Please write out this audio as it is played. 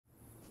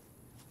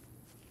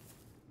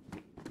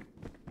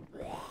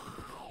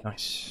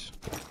Nice.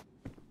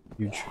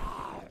 Huge.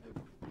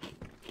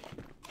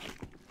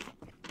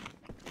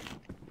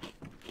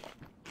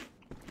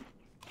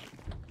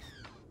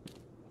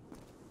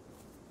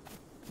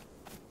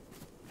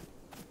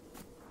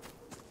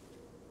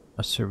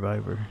 A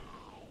survivor.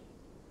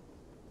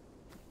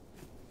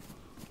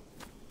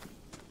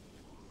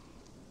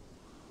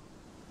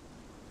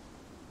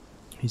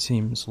 He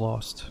seems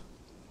lost.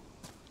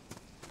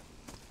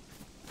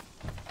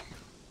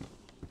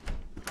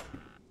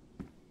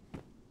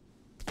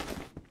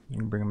 You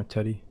can bring him a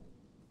teddy.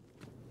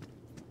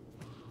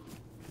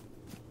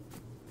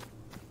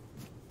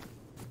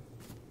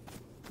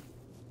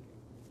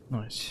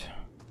 Nice.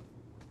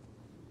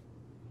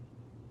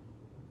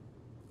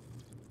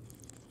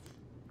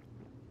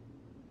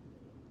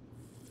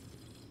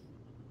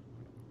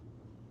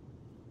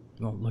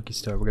 Oh, lucky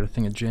star. We got a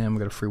thing of jam. We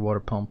got a free water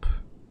pump.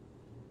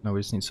 Now we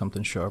just need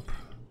something sharp.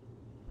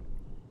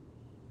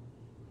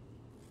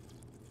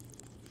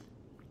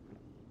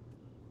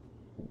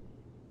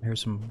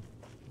 Here's some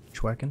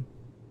schwacking.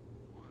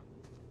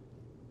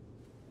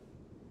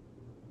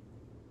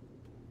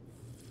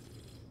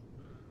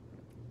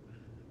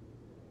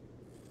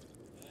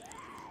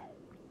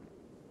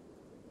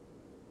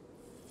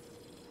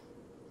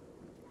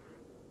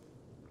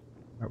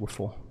 Alright, we're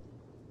full.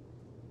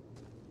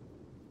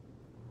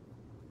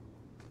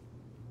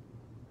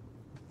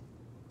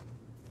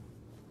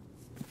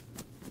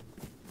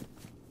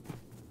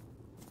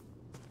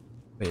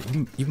 Wait,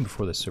 even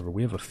before this server,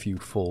 we have a few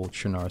full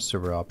Shannara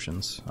server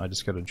options. I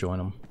just gotta join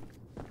them.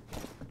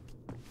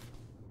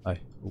 Hi.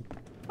 Ooh.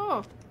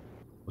 Oh.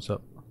 What's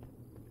up?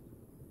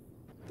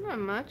 Not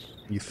much.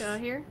 You just got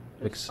here.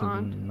 fixing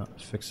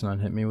on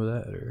hit me with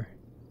that, or?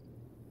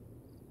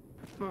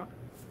 Well,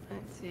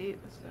 let's see.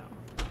 So,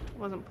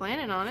 wasn't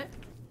planning on it.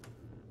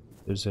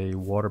 There's a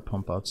water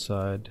pump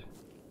outside.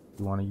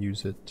 You want to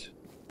use it?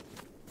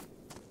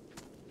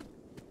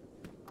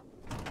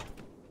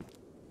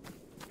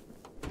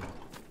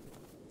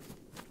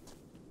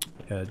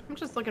 I'm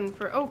just looking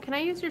for. Oh, can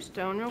I use your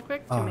stone real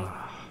quick to make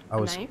I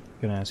was knife?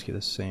 gonna ask you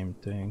the same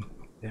thing.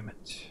 Damn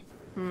it.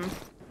 I'm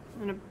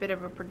in a bit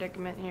of a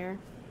predicament here.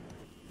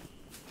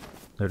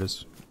 There it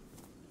is.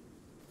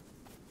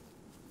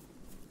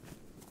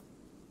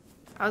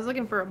 I was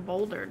looking for a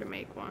boulder to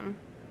make one.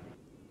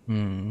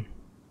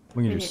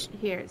 We can just.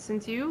 Here,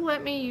 since you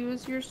let me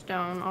use your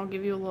stone, I'll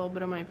give you a little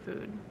bit of my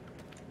food.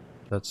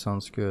 That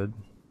sounds good.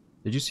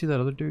 Did you see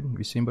that other dude? Have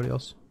you seen anybody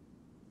else?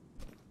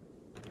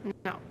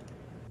 No.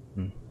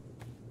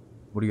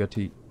 What do you got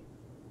to eat?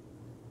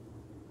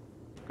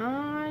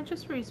 I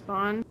just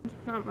respawned.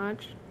 Not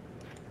much.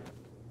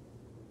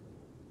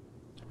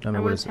 I mean, I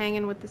was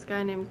hanging with this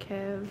guy named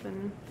Kev,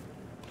 and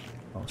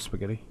oh,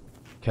 spaghetti.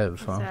 Kev,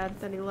 huh? sad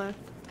that he left.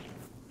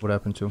 What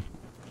happened to him?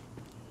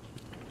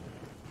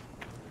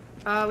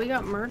 We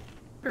got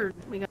murdered.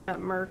 We got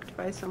murked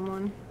by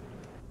someone.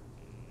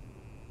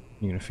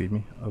 You gonna feed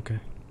me? Okay.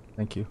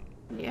 Thank you.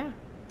 Yeah.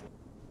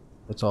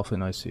 That's awfully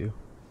nice of you.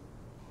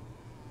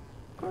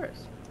 Of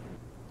course.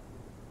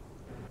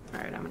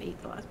 Alright, I'm gonna eat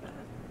the last bit.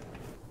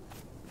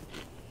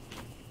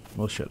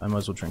 Well, shit. I might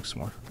as well drink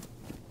some more.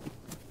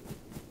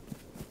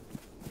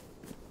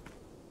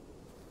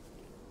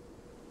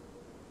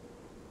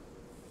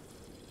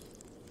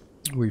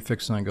 Where you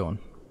fixing on going?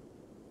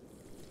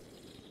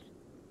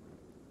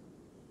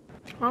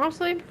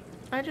 Honestly,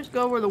 I just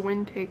go where the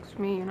wind takes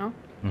me, you know?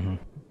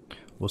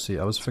 We'll see.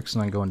 I was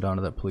fixing on going down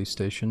to that police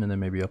station and then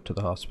maybe up to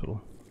the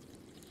hospital.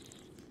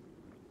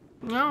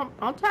 No,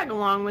 I'll tag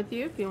along with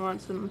you if you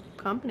want some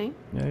company.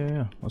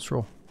 Yeah. Let's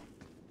roll.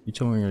 You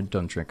tell me when you're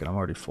done drinking. I'm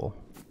already full.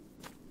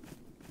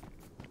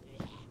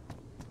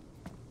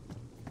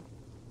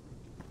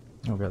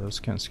 Oh god, that was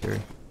kind of scary.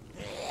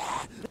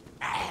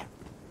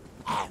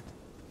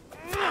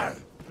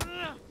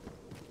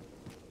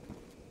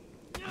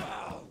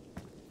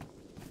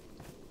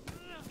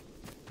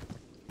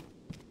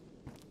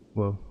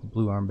 Whoa,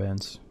 blue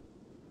armbands.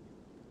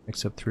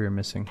 Except 3 are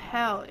missing.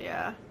 Hell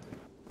yeah.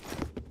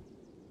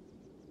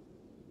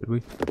 Did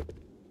we?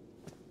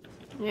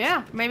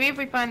 Yeah, maybe if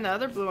we find the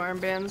other blue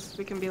armbands,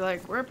 we can be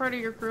like, we're a part of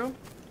your crew.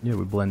 Yeah,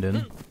 we blend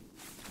in.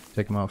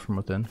 Take them out from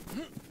within.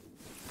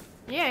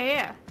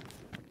 Yeah.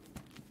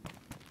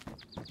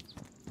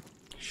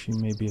 She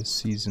may be a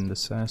seasoned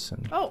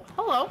assassin. Oh,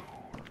 hello.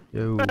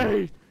 Yo.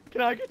 Hey,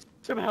 can I get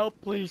some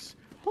help, please?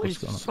 What's Please,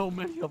 going on? so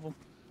many of them.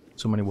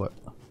 So many what?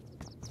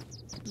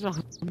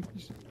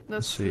 Zombies.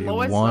 The see,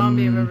 slowest one-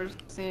 zombie I've ever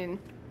seen.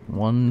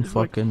 One There's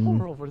like fucking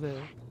 4 over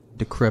there.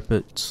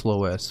 decrepit,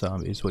 slow ass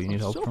zombie is what you need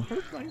help so from.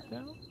 hurt right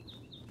now.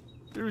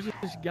 There was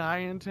this guy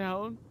in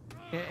town,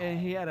 and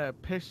he had a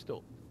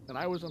pistol, and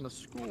I was on the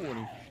school, and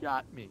he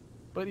shot me,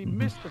 but he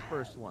missed the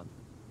first one.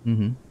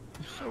 It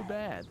was so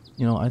bad.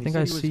 You know, I He think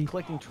said I he see. was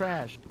collecting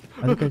trash.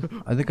 I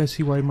think I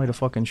see why he might have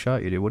fucking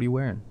shot you, dude. What are you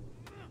wearing?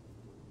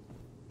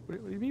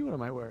 What do you mean? What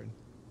am I wearing?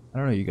 I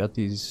don't know. You got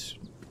these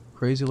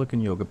crazy looking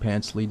yoga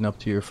pants leading up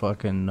to your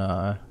fucking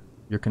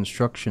your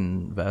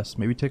construction vest.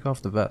 Maybe take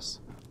off the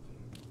vest.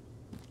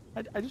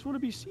 I just want to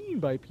be seen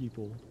by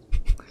people.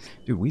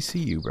 Dude, Dude, we see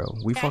you, bro.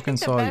 We Yeah, fucking I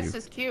think saw the you. vest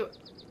is cute.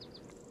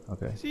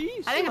 Okay. See, you I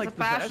think seem it's like a the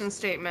best. fashion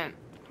statement.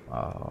 Oh,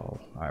 all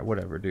right,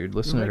 whatever, dude. You're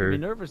Listen to making her. me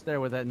nervous there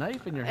with that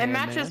knife in your It hand,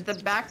 matches man.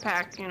 the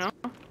backpack, you know?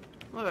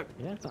 Look,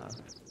 Yeah.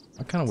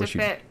 I kind of it's wish a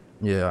you. fit.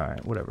 Yeah, all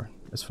right, whatever.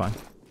 It's fine.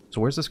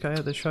 So where's this guy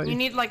at that shot You you?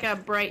 need like a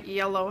bright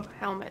yellow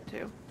helmet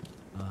too.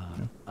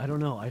 I don't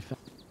know. I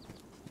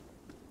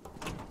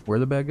Where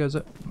the bad guys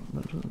at?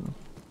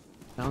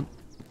 found.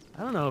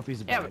 I don't know if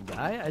he's a Yeah, bad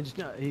guy. I just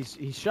know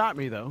he shot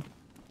me though.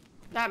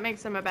 That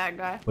makes him a bad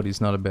guy. But he's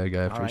not a bad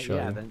guy after All right, he shot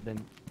yeah. you.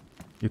 Then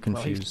You're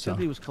well, he confused, said huh?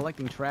 he was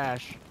collecting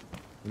trash,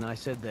 and then I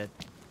said that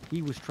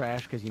he was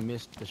trash because he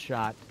missed the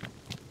shot,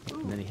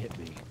 and then he hit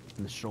me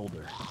in the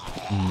shoulder.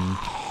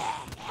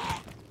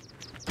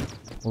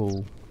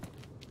 Oh.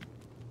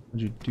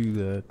 How'd you do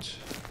that?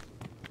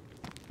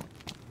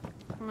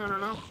 I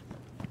don't know.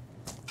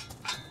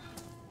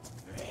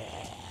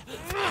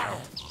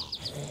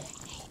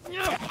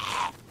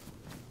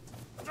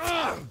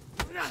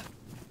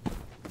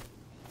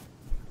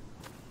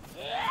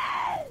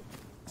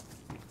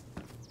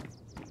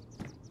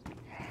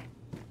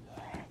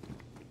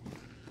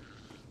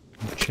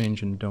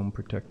 Changing dome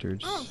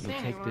protectors. I don't see Take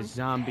anyone. this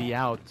zombie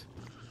out.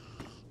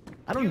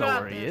 I don't You know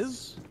got where he this.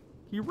 is.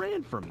 He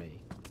ran from me.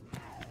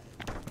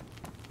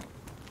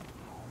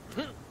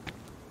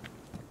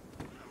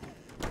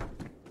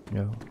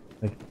 Yo,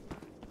 hey. I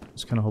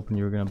was kind of hoping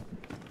you were gonna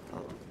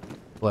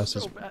blast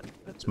his, So bad.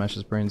 smash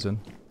his brains in.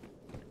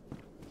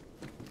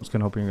 I was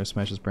kind of hoping you were gonna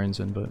smash his brains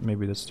in, but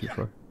maybe that's too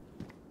far.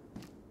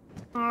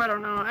 I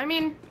don't know. I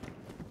mean,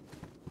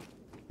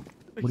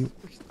 What do you,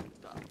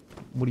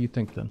 what do you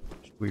think then?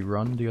 Should we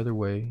run the other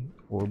way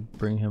or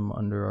bring him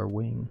under our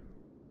wing?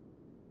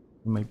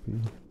 He might be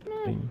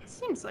dangerous.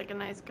 seems like a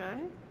nice guy.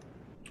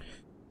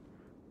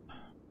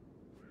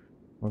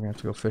 We're gonna have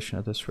to go fishing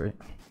at this rate.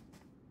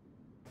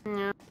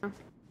 Yeah.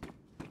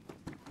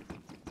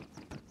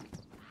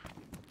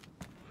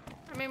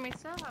 I mean, we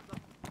still have the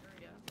whole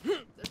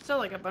area. There's still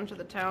like a bunch of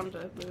the town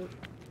to loot.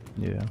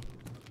 Yeah.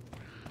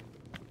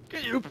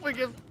 Can you please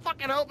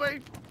fucking help me?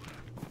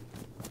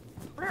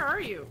 Where are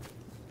you?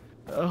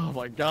 Oh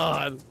my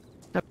god.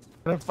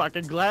 A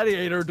fucking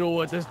gladiator duel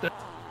with this thing.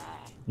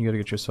 You gotta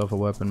get yourself a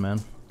weapon,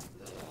 man.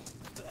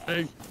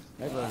 I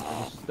have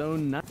a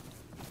stone knife.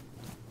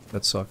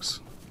 That sucks.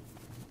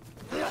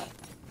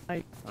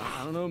 I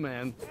don't know,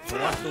 man. I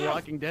watched The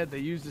Walking Dead. They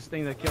use this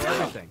thing to kill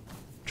everything.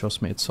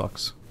 Trust me, it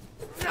sucks.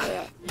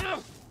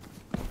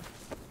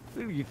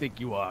 Who do you think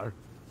you are?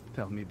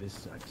 Tell me this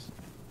sucks.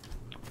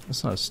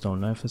 That's not a stone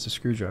knife, that's a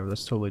screwdriver.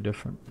 That's totally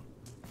different.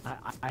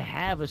 I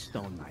have a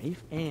stone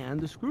knife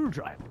and a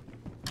screwdriver.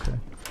 Okay.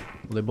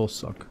 Well, they both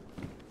suck.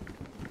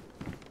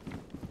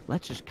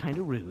 That's just kind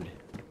of rude.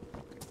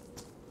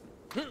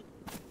 The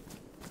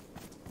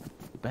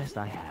best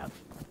I have.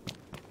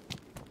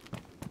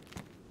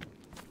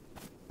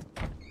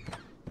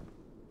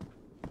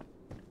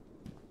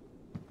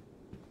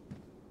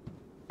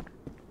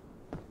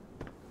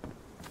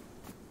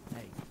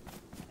 Hey.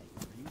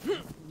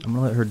 I'm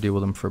gonna let her deal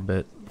with him for a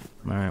bit.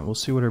 Alright, we'll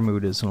see what her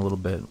mood is in a little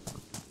bit.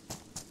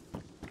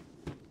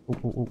 Oh,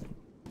 oh, oh.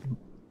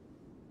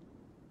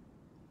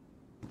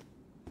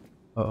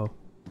 Uh-oh.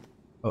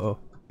 Uh-oh.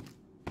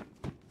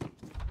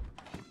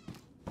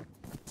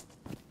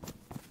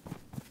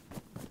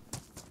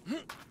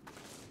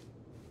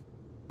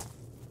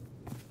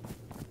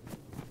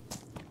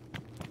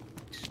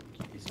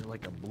 Is there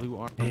like a blue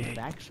armed Hey.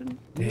 faction?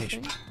 Hey,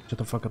 shut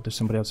the fuck up. There's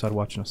somebody outside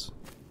watching us.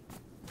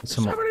 It's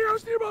some, Somebody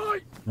else nearby!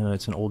 no,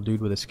 it's an old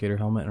dude with a skater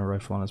helmet and a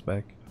rifle on his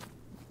back.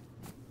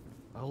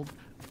 Old?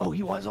 Oh,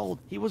 he was old.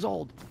 He was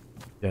old.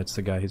 Yeah, it's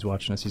the guy. He's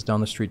watching us. He's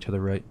down the street to the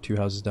right. 2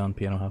 houses down,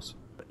 piano house.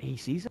 He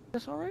sees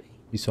us already?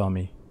 He saw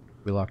me.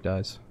 We locked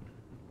eyes.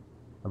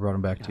 I brought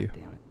him back to God you.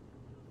 damn it.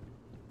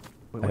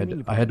 Wait, what I do had you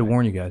mean to, you I had to brought him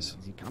warn you back? guys.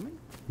 Is he coming?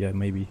 Yeah,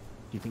 maybe. Do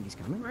you think he's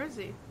coming? Where is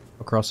he?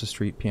 Across the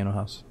street, piano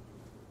house.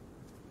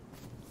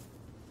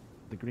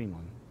 The green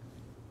one.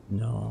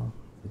 No.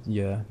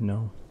 Yeah,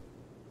 no.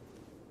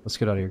 Let's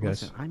get out of here,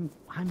 guys. Listen,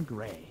 I'm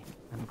gray.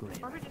 I'm gray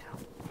Where right we now.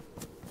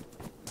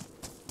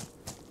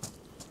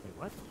 Wait,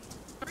 what?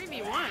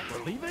 3v1.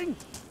 We're leaving?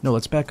 No,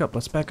 let's back up.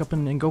 Let's back up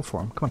and go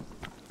for him. Come on.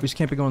 We just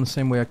can't be going the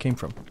same way I came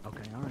from.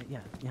 Okay, alright, yeah,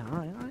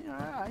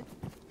 alright.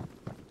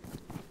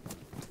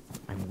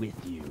 I'm with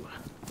you.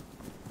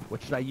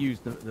 What should I use?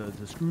 The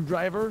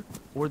screwdriver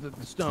or the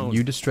stone?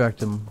 You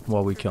distract him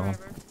while we kill him.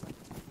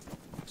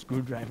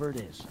 Screwdriver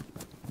it is.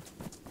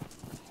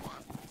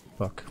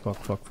 Fuck.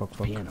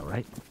 Piano,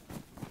 right?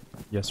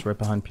 Yes, right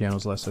behind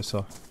pianos last I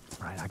saw.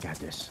 Alright, I got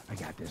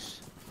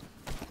this.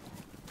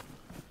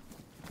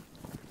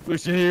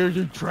 Listen here,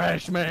 you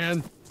trash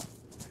man.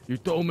 You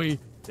told me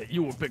that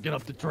you were picking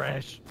up the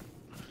trash.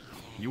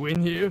 You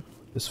in here?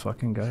 This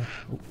fucking guy.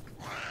 Oh,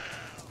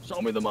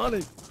 Show me the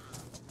money.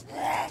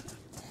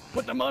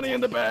 Put the money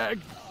in the bag.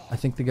 I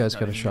think the guy's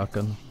got a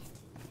shotgun.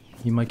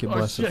 He might get Oh,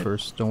 blasted shit.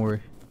 first. Don't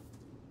worry.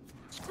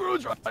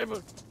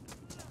 Screwdriver.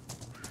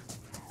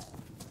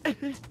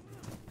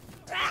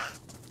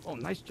 Oh,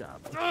 nice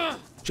job.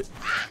 Shit.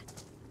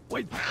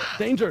 Wait,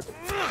 danger.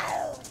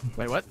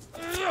 Wait, what?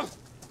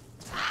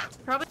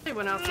 Probably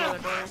went out the other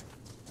door.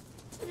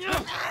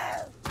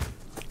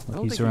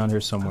 He's around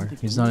here somewhere.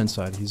 He's not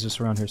inside. He's just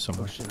around here Oh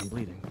somewhere. shit, I'm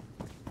bleeding.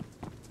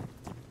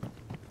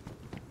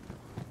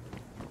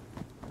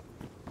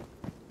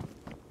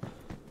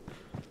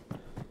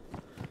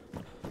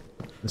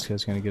 This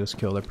guy's gonna get us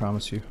killed, I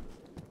promise you.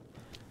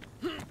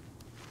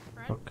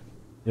 Fuck.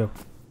 Yo.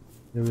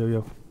 Yo, yo,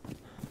 yo.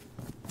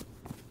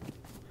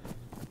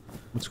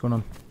 What's going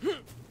on?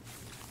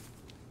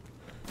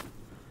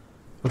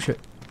 Oh shit.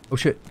 Oh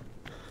shit.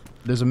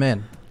 There's a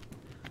man.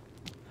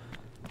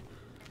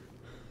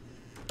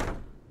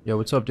 Yo,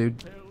 what's up,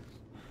 dude?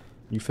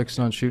 You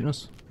fixing on shooting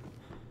us?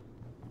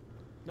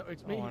 No,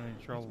 it's I me. don't want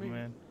any trouble, me.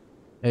 man.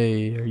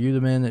 Hey, are you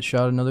the man that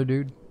shot another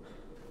dude?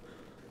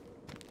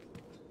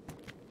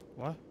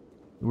 What?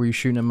 Were you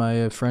shooting at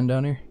my friend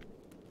down here?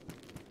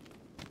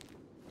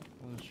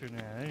 I wasn't shooting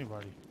at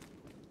anybody.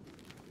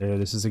 Yeah,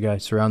 this is the guy.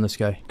 Surround this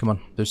guy. Come on.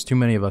 There's too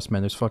many of us,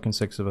 man. There's fucking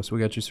 6 of us. We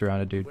got you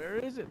surrounded, dude. Where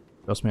is it?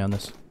 Trust me on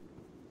this.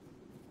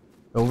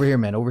 Over here,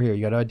 man. Over here.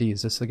 You got ID.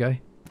 Is this the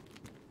guy?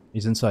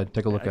 He's inside.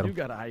 Take a look I at do him.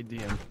 got to ID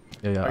him.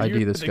 Yeah, Are ID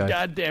you this the guy.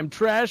 goddamn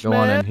trash Go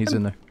man? on in. He's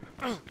in there.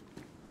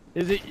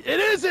 Is it? It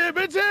is him.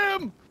 It's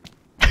him.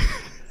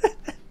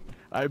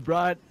 I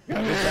brought the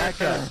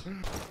backup.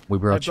 We I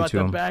brought you brought to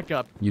the him.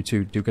 backup. You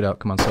two, duke it out.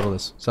 Come on, settle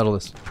this. Settle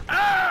this.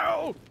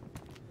 Ow!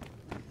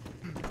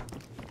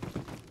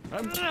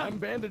 I'm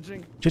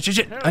bandaging. Shit, shit,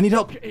 shit. I need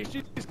help. Okay,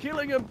 she's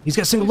killing him. He's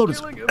got single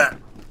She's loaders. killing him.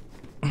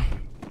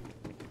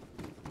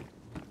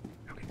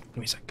 Okay, give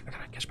me a sec. I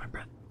gotta catch my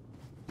breath.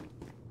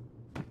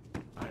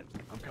 Alright,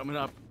 I'm coming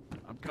up.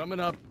 I'm coming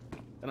up.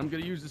 And I'm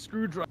gonna use the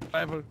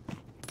screwdriver.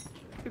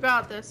 You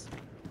got this.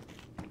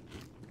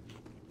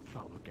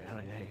 Oh, okay.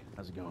 Hey,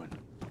 how's it going?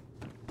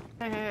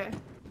 Hey, hey, hey.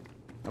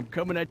 I'm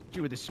coming at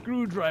you with a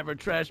screwdriver,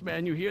 trash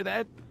man. You hear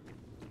that?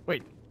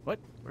 Wait, what?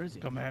 Where is he?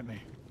 Come at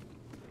me.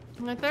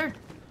 Right there.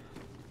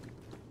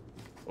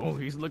 Oh,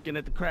 he's looking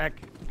at the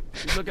crack.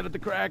 He's looking at the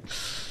crack.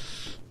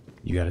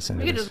 You gotta send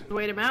We it. could just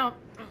wait him out.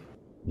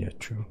 Yeah,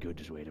 true. Good,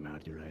 just wait him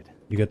out. You're right.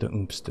 You got the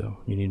oomph still.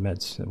 You need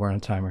meds. We're on a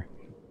timer.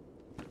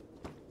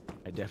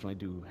 I definitely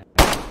do have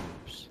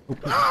oops.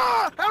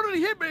 Ah! How did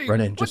he hit me?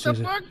 Run in, What just the use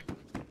it. fuck?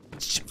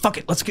 Fuck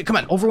it. Let's get. Come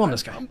on. Overwhelm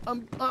this guy.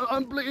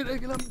 I'm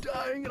bleeding and I'm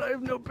dying and I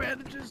have no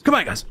bandages. Come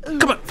on, guys.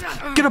 Come on.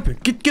 Get up here.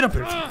 Get up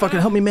here. Fucking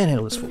help me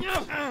manhandle this fool.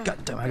 God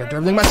damn, I gotta do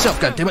everything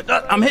myself. God damn it.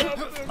 I'm hit.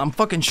 I'm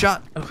fucking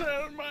shot. Ugh.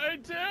 My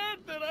dad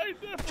that I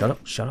never... Shut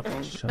up. Shut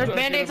up. Shut There's up.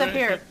 band-aids up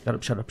here. Shut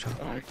up. Shut up. Shut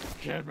up. I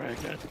can't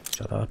make it.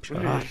 Shut up.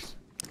 Shut up. Please.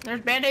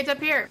 There's band-aids up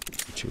here.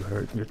 You're too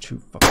hurt. You're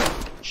too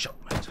fucking. Shut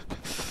up.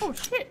 Oh,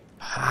 shit.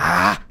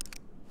 Ah!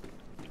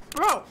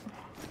 Bro.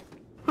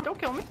 Don't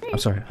kill me. I'm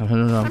sorry. No,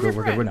 I'm I'm good. your We're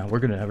good. friend. We're now. We're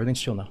good.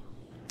 Everything's chill now.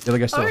 The other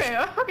guy's still.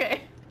 Okay,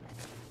 okay.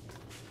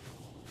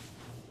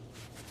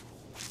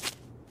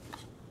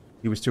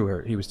 He was too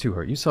hurt. He was too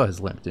hurt. You saw his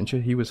limp, didn't you?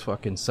 He was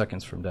fucking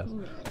seconds from death.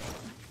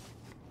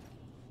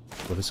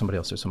 Oh, there's somebody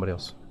else. There's somebody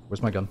else.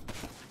 Where's my gun?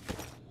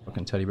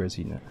 Fucking teddy bear's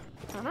eating it.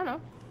 I don't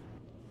know.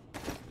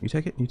 You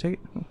take it? You take it?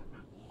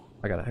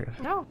 I got it. I got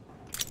it. No.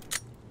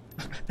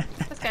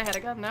 This guy had a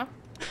gun now.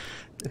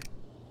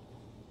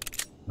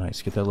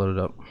 Nice. Get that loaded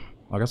up.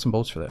 I got some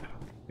bolts for that.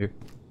 Here.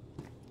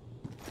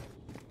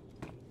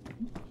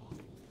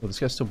 Oh, this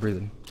guy's still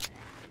breathing.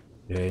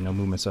 Yeah, no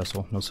movements,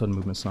 asshole. No sudden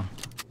movements now.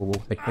 Whoa,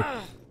 whoa. Hey, hey.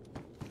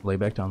 Lay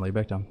back down. Lay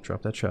back down.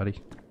 Drop that shotty.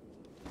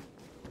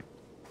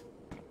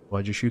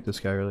 Why'd you shoot this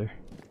guy earlier?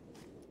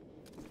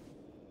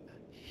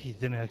 He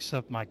didn't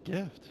accept my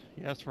gift.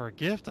 He asked for a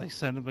gift. I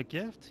sent him a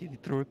gift. He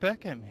threw it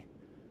back at me.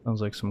 Sounds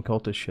like some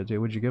cultist shit, dude.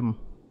 What'd you give him?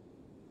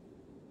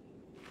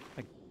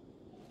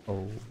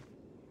 Oh.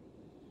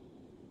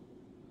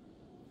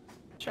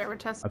 Should I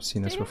retest? I've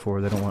seen this before.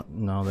 They don't want.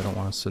 No, they don't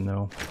want us to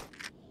know.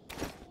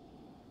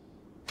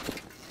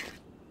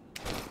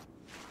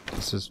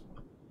 This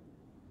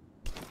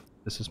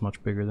is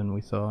much bigger than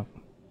we thought.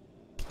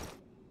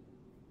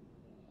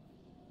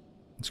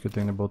 It's a good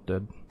thing they're both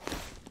dead.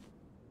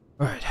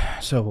 All right.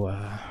 So,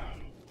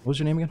 what was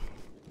your name again?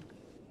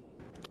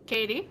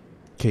 Katie.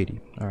 Katie.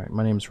 All right.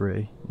 My name's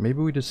Ray. Maybe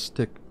we just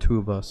stick 2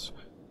 of us.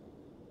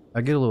 I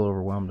get a little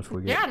overwhelmed if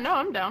we get. Yeah, no,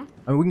 I'm down.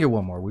 I mean, we can get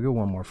one more. We get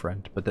one more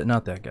friend, but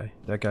not that guy.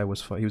 That guy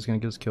was. He was gonna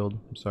get us killed.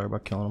 I'm sorry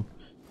about killing him.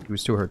 He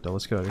was too hurt though.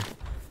 Let's get out of here.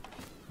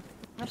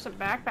 There's some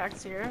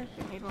backpacks here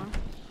if you need one.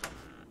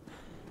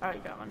 Oh, you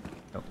got one.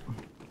 Yep.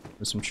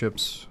 There's some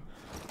chips.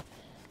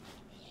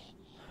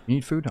 You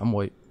need food? I'm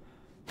white.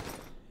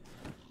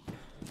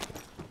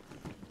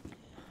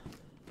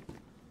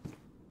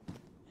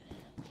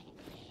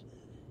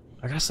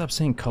 I gotta stop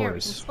saying Here, we can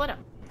colors. split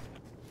them.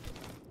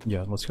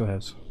 Yeah, let's go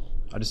halves.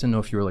 I just didn't know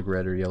if you were like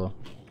red or yellow.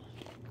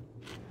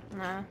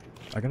 Nah.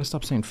 I gotta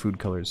stop saying food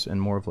colors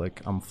and more of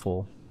like I'm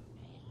full.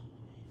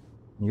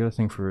 You got a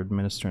thing for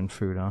administering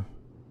food, huh?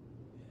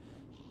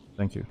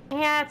 Thank you.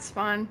 Yeah, it's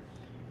fun.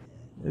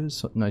 It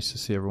is nice to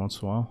see every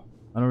once in a while.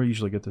 I don't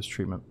usually get this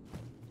treatment.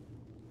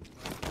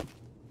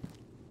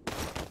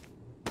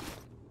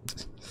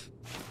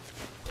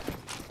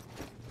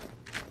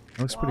 It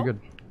looks pretty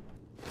good.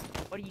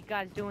 What are you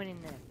guys doing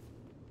in there?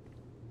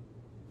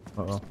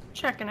 Uh-oh.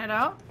 Checking it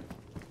out.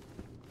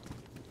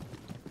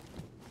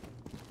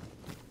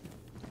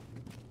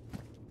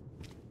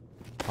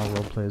 I'll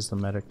roleplay as the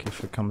medic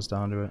if it comes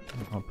down to it.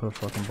 I'll put a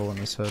fucking bullet in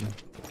his head.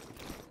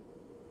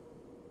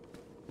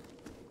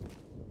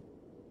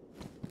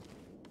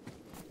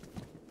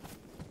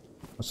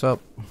 What's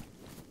up?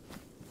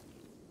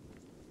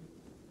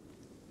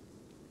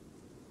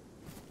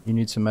 You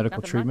need some medical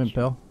Nothing treatment, much.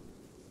 pal?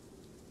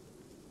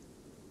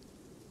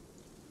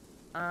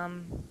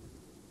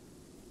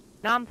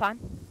 No, I'm fine.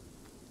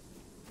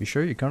 You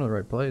sure you come to the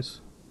right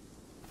place?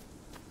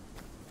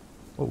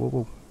 Whoa, whoa,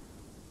 whoa.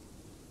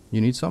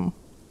 You need something?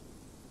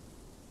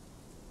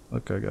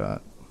 Look, I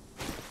got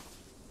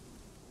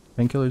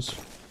painkillers.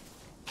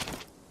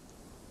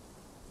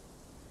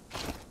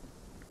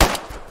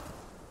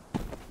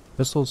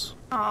 Pistols.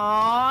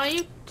 Aw,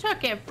 you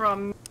took it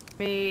from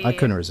me. I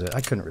couldn't resist.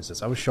 I couldn't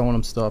resist. I was showing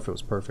him stuff. It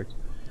was perfect.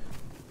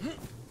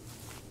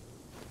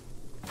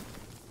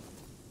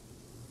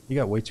 You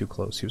got way too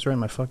close. He was right in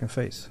my fucking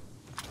face.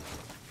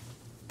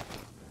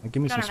 Like,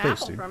 give me Got some an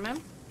space, apple dude. from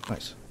him.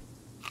 Nice.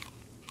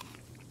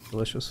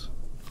 Delicious.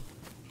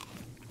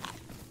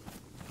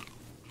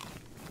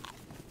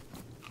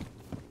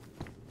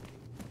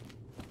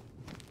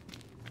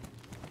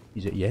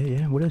 He's like,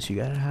 yeah, what else you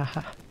got? Ha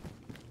ha.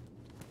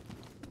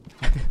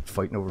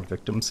 Fighting over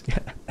victims. Yeah.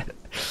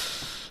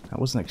 I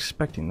wasn't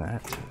expecting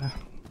that.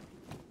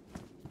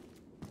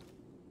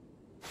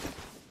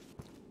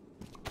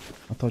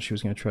 I thought she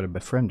was going to try to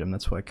befriend him.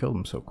 That's why I killed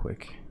him so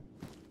quick.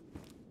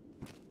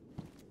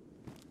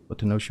 But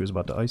to know she was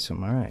about to ice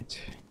him, alright.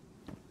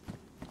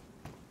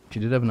 She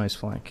did have a nice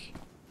flank.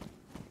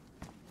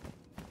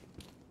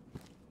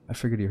 I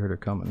figured he heard her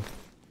coming.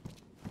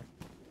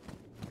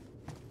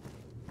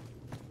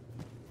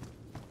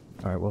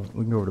 Alright, well,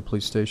 we can go over to the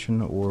police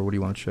station, or what do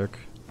you want to check?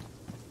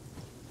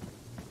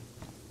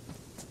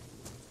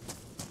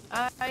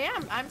 Yeah,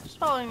 I'm just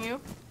following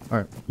you.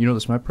 Alright, you know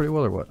this map pretty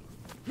well, or what?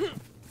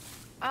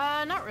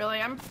 Not really.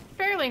 I'm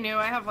fairly new.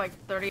 I have like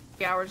 30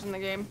 hours in the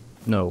game.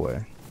 No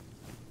way.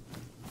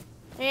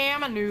 Yeah,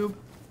 I'm a noob.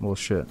 Well,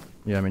 shit.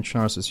 Yeah, I mean,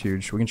 Chernarus is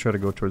huge. We can try to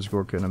go towards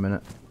Gorka in a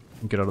minute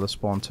and get out of the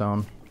spawn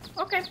town.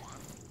 Okay.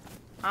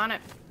 On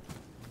it.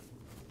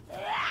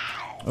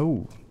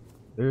 Oh,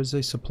 there's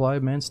a supply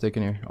of man steak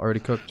in here, already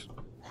cooked.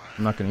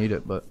 I'm not gonna eat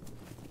it, but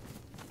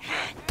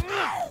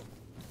I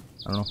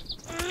don't know.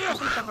 There's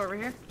some stuff over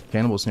here.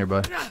 Cannibals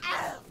nearby.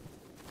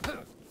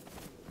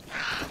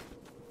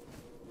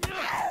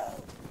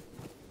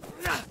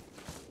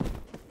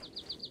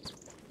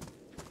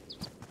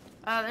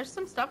 There's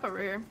some stuff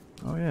over here.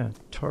 Oh yeah,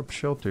 tarp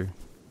shelter.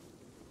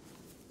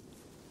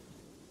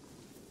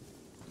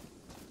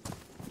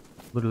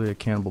 Literally a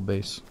cannibal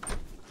base.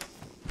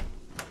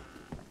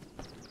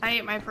 I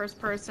ate my first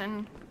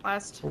person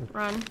last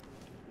run.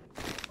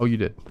 Oh, you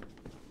did?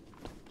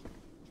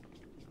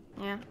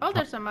 Yeah. Oh,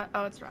 there's some.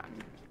 Oh, it's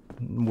rotten.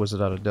 Was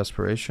it out of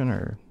desperation,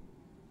 or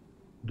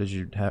did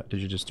you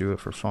just do it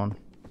for fun?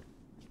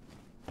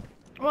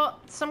 Well,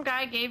 some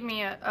guy gave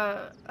me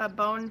a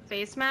bone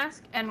face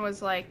mask and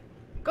was like,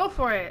 "Go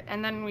for it,"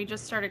 and then we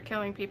just started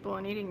killing people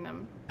and eating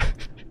them.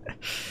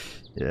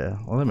 Yeah,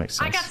 well that makes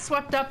sense. I got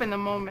swept up in the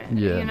moment.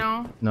 Yeah. You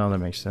know. No, that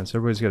makes sense.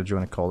 Everybody's got to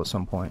join a cult at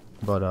some point.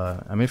 But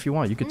I mean, if you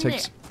want, you could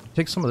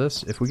take some of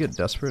this. If we get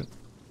desperate,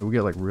 if we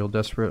get like real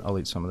desperate, I'll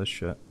eat some of this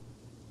shit.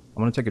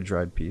 I'm gonna take a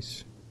dried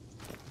piece.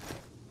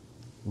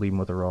 Leave him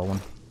with a raw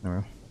one. There we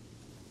go.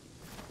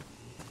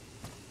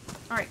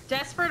 All right,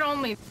 desperate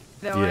only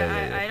though.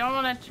 Yeah. I don't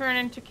want to turn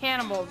into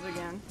cannibals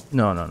again.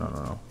 No.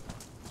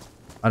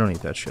 I don't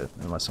eat that shit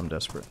unless I'm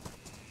desperate.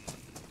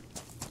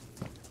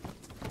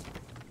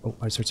 Oh,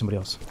 I just heard somebody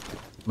else.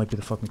 Might be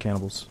the fucking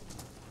cannibals.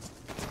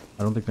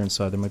 I don't think they're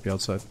inside. They might be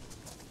outside.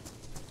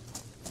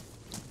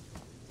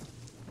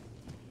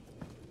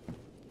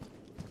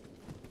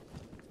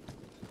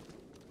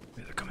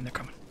 Yeah, they're coming. They're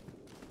coming.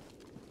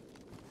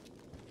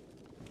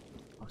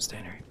 I'm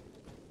staying here.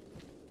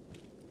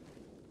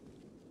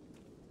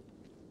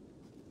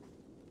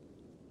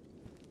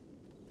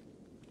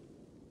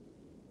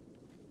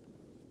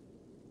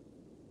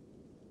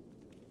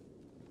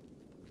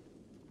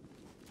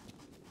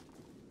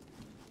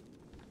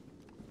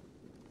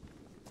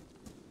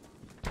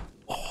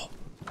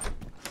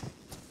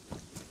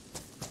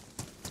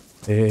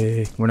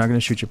 Hey, we're not gonna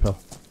shoot you, pal.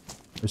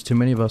 There's too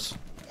many of us.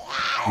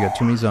 You got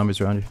too many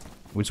zombies around you.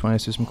 We just want to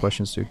ask you some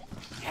questions, dude.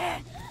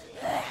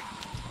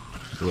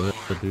 Go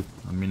ahead, dude.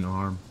 I mean no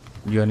harm.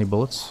 You got any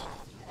bullets?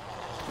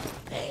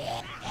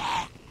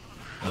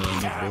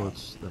 No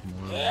bullets.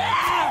 Definitely.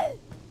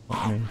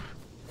 I mean,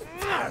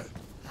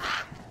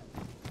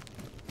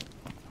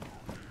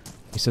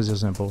 he says he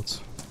doesn't have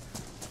bullets.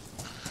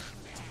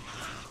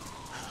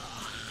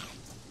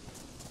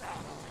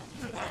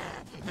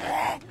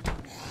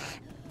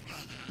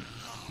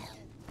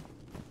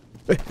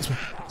 Hey, it's me.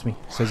 It's me.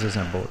 He says he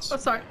doesn't have bullets. Oh,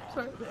 sorry.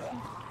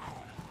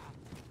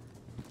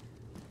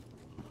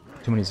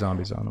 Too many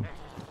zombies on him.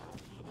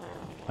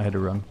 I had to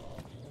run.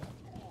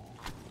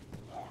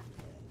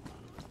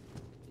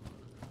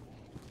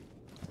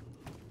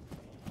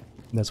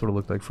 That's what it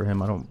looked like for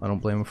him. I don't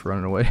blame him for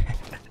running away.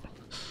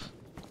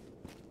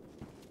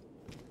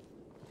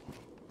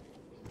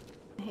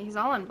 He's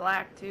all in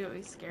black too.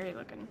 He's scary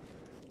looking.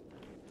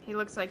 He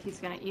looks like he's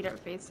gonna eat our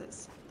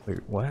faces. Wait,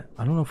 what?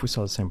 I don't know if we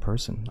saw the same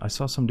person. I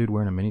saw some dude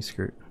wearing a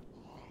miniskirt.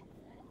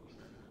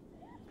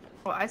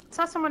 Well, I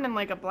saw someone in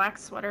like a black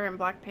sweater and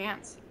black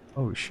pants.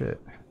 Oh shit.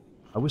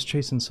 I was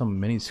chasing some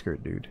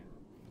miniskirt dude.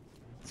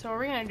 So are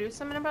we gonna do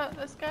something about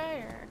this guy,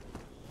 or?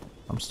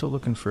 I'm still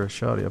looking for a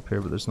shotty up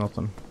here, but there's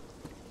nothing.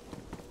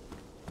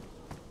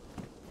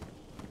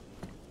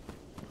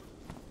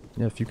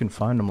 Yeah, if you can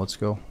find him, let's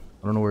go.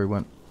 I don't know where he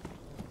went.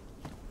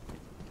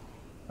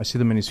 I see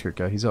the miniskirt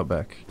guy. He's out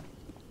back.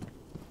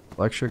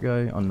 Black shirt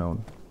guy,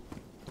 unknown.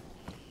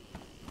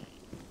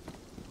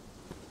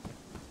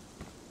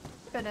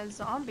 Been a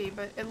zombie,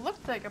 but it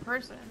looked like a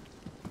person.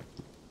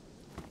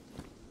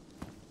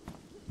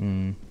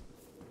 Hmm.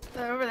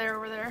 Over there,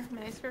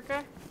 miniskirt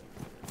guy.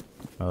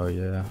 Oh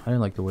yeah, I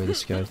didn't like the way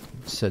this guy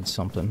said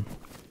something.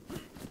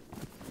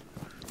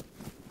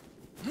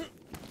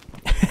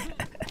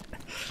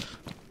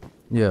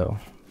 Yo,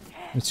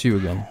 it's you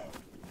again.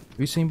 Have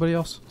you seen anybody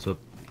else? What's up?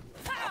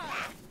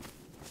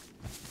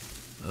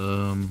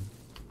 I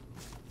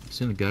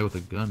seen a guy with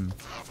a gun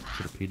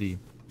to the PD.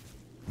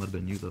 Might have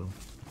been you though.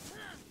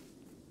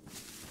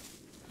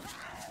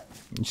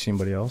 You see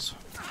anybody else?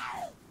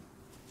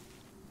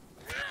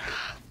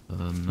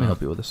 No. Let me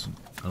help you with this.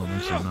 I don't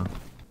think so, no.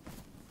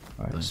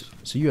 Alright, Thanks.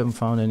 so you haven't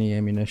found any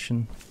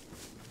ammunition?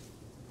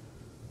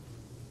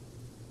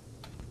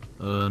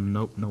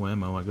 Nope, no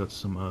ammo. I got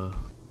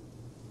some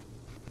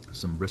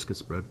brisket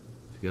spread,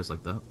 if you guys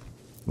like that.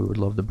 We would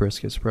love the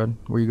brisket spread.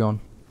 Where you going?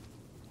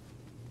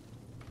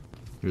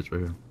 Here's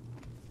right here.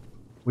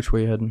 Which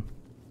way you heading?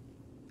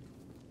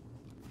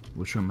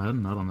 Which I'm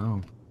heading? I don't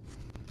know.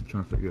 I'm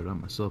trying to figure it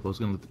out myself. I was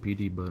gonna let the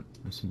PD, but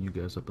I seen you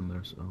guys up in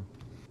there, so.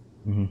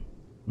 Mm-hmm.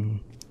 Mm-hmm.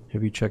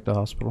 Have you checked the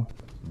hospital?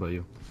 What about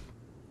you?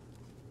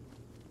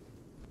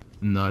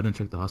 No, I didn't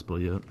check the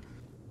hospital yet.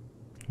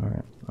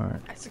 Alright,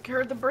 alright. I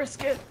secured the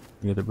brisket.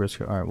 You get the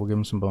brisket. Alright, we'll give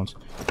him some bones.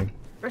 Okay.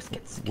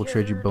 Brisket secured. We'll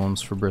trade you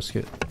bones for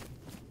brisket.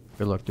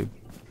 Good luck, dude.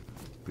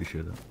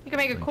 Appreciate it. You can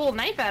make a Thanks. cool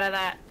knife out of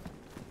that.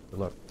 Good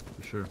luck.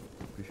 For sure.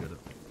 Appreciate it.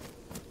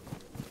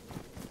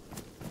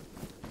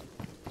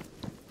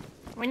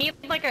 We need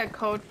like a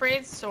code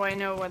phrase so I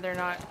know whether or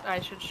not I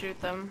should shoot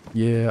them.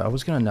 Yeah, I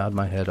was gonna nod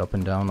my head up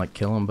and down like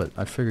kill him, but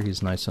I figure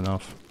he's nice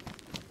enough.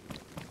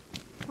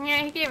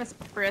 Yeah, he gave us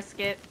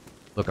brisket.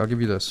 Look, I'll give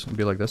you this. It'll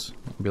be like this.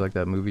 It'll be like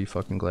that movie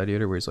fucking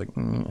Gladiator where he's like,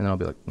 and then I'll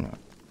be like, no.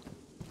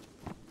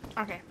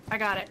 Okay, I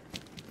got it.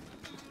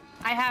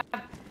 I have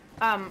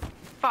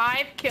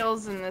 5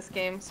 kills in this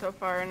game so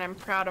far, and I'm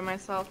proud of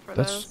myself for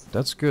those.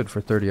 That's good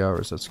for 30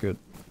 hours. That's good.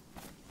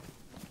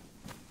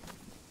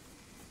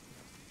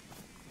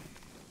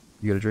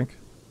 You got a drink?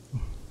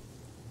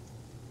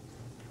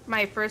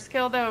 My first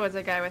kill though was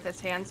a guy with his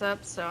hands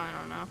up, so I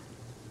don't know.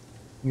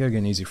 You gotta get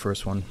an easy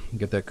first one.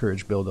 Get that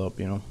courage build up,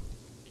 you know?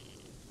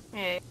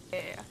 Yeah.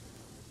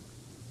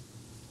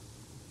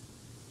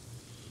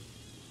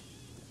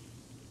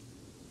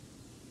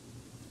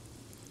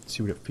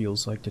 See what it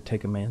feels like to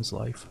take a man's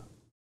life.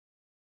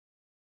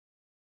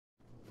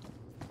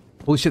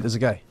 Holy shit, there's a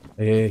guy.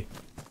 Hey,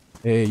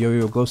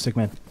 yo, glow stick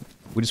man.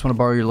 We just want to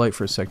borrow your light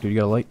for a sec, dude. You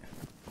got a light?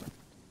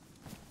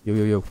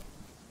 Yo.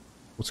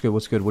 What's good?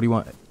 What do you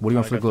want? What do you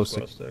want for the glow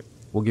stick?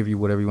 We'll give you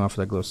whatever you want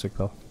for that glow stick,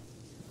 pal.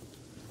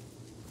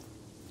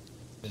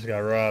 Just got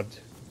robbed.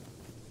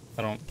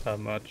 I don't have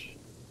much.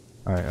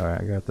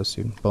 Alright, I got this,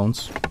 dude.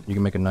 Bones. You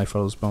can make a knife out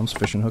of those bones.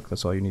 Fishing hook,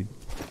 that's all you need.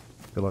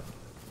 Good luck.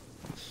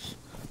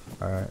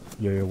 Alright,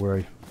 yo, where are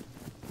you?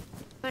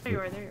 There you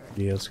are.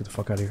 Yeah, let's get the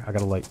fuck out of here. I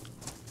got a light.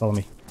 Follow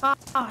me.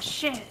 Oh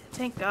shit,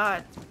 thank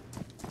God.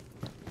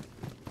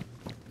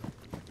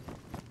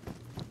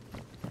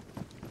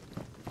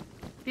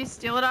 Did you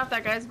steal it off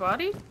that guy's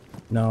body?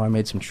 No, I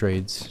made some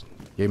trades.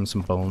 Gave him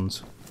some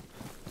bones.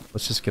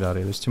 Let's just get out of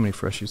here. There's too many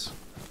freshies.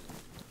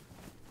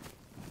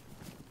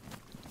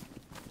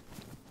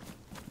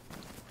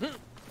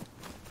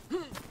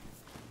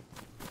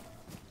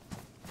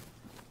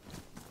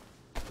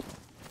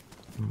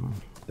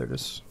 There it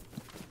is.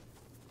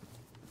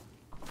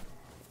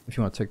 If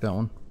you want to take that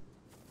one.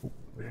 Oh,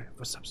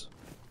 footsteps.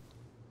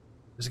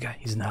 There's a guy.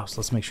 He's in the house.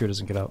 Let's make sure he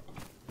doesn't get out.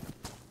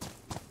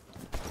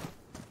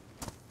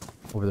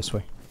 Over this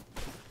way.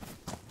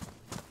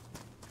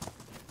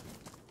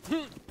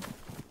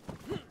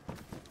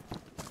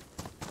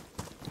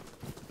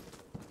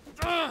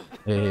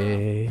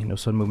 Hey, no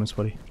sudden movements,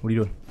 buddy. What are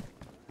you doing?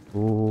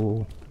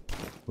 Oh,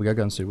 we got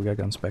guns, dude. We got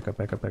guns. Back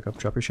up.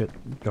 Drop your shit.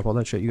 Drop all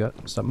that shit you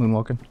got. Stop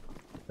moonwalking.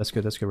 That's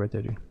good right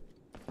there, dude.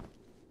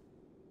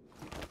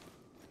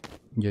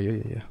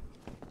 Yeah.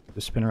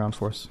 Just spin around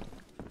for us.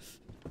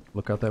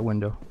 Look out that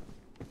window.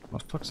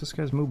 What the fuck's this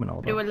guy's movement all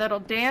about? Do a little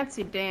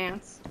dancey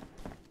dance.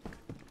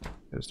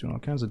 He was doing all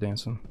kinds of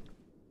dancing.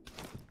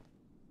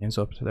 Hands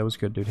up. That was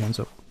good, dude. Hands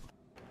up.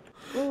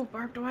 Ooh,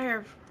 barbed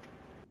wire.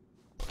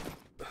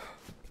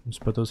 Just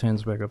put those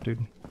hands back up,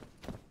 dude.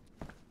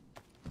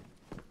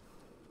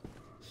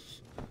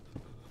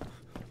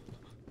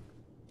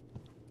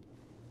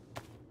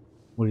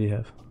 What do you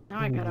have? Now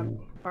I got a Ooh.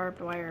 barbed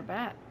wire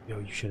bat. Yo,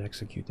 you should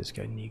execute this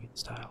guy Negan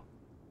style.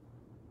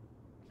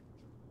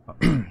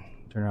 Turn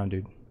around,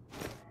 dude.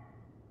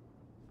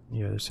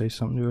 You either say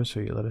something to us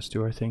or you let us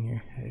do our thing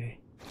here. Hey,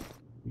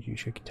 you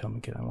should tell me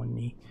get on one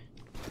knee.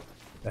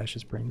 Bash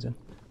his brains in.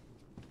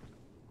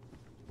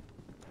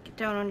 Get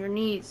down on your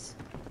knees.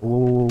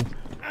 Whoa.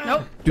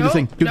 Nope. Do the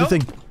thing. Do the nope.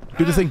 thing.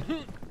 Do the thing.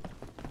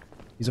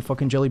 He's a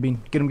fucking jelly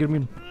bean. Get him. Get him.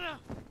 Get him.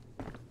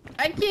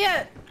 I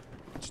can't.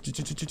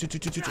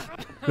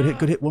 Good hit.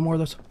 Good hit. One more of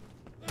those.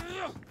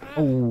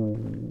 Oh.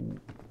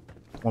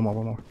 One more.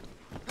 One more.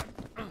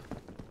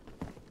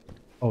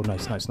 Oh,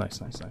 nice. Nice. Nice.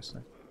 Nice. Nice.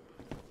 Nice.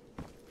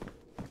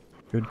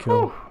 Good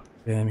kill. Whew.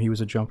 Damn, he was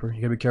a jumper. You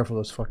gotta be careful of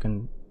those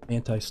fucking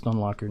anti-stun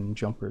locker and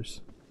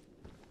jumpers.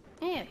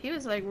 Yeah, he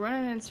was like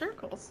running in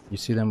circles. You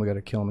see them, we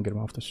gotta kill him and get him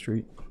off the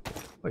street.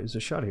 Wait, is there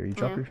a shot here? You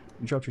dropped Yeah.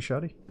 you dropped your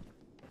shotty?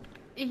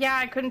 Yeah,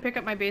 I couldn't pick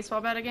up my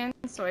baseball bat again,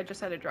 so I just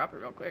had to drop it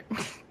real quick.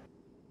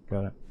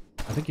 Got it.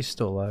 I think he's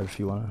still alive if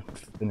you wanna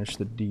finish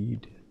the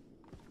deed.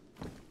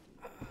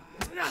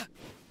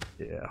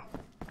 Yeah.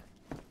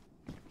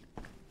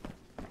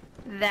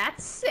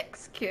 That's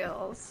 6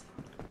 kills.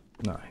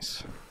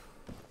 Nice.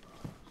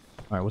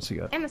 Alright, what's he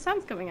got? And the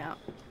sun's coming out.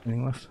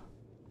 Anything left?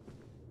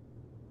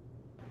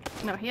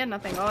 No, he had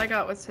nothing. All I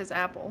got was his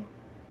apple.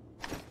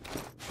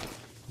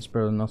 It's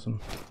better than nothing.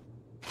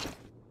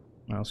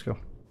 Alright, let's go.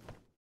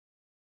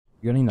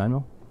 You got any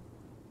 9mm?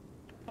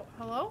 Oh,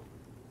 hello?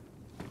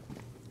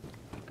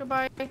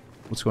 Goodbye.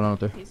 What's going on out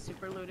there? He's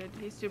super looted.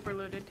 He's super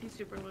looted. He's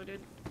super looted.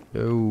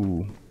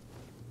 Yo.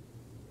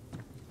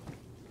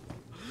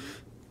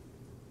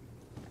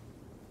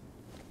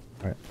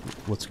 Alright,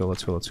 let's go,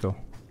 let's go, let's go.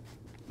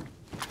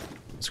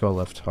 Let's go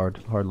left, hard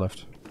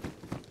left.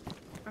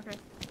 Okay.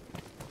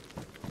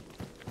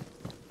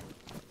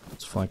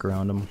 Let's flank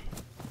around him.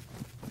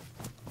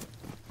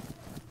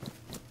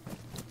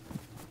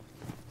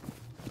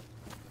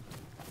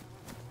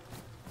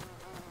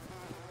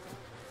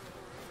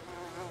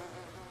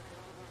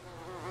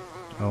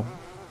 Oh,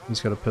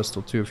 he's got a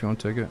pistol too if you want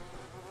to take it.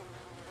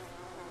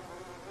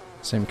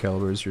 Same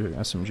caliber as your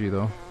SMG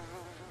though.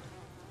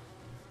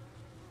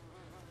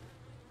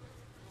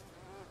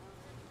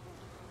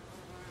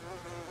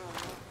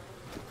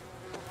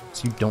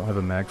 So you don't have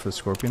a mag for the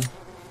Scorpion?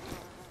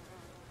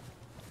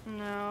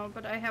 No,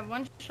 but I have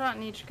 1 shot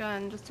in each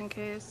gun just in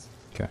case.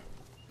 Okay.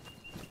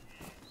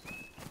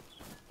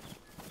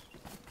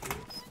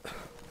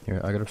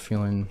 Here, I got a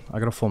feeling... I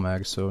got a full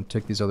mag, so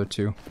take these other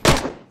 2.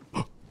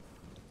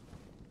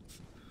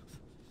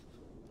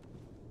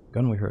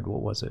 Gun we heard,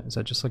 what was it? Is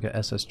that just like a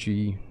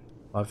SSG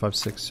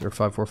 5.56 or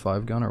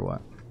 5.45 gun or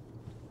what?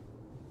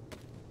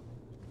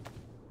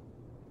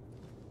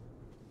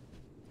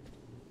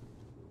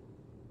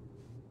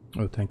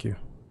 Oh, thank you.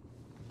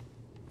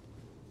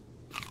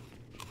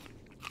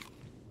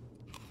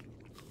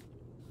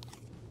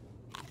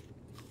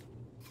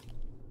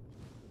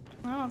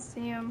 I don't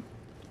see him.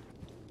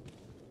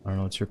 I don't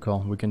know, it's your call.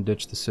 We can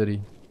ditch the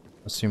city,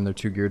 assume they're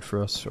too geared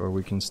for us, or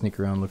we can sneak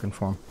around looking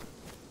for them.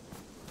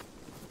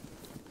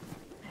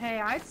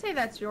 Hey, I'd say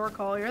that's your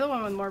call. You're the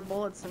one with more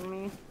bullets than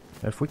me.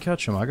 If we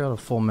catch them, I got a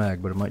full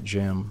mag, but it might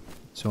jam.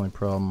 It's the only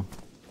problem.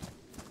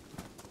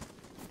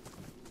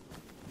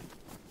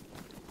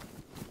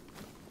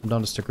 I'm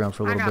down to stick around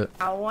for a little bit.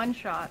 I got 1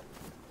 shot.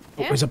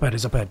 Oh, he's up ahead,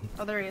 he's up ahead.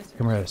 Oh, there he is.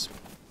 Come right at us.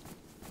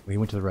 He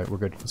went to the right, we're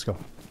good. Let's go.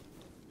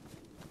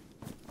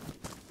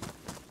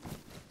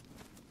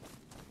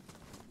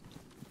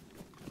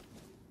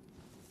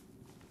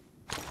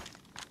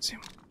 See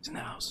him. He's in the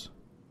house.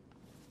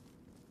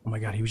 Oh my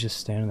god, he was just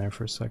standing there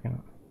for a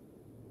second.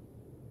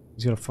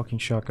 He's got a fucking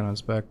shotgun on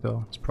his back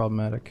though. It's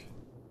problematic.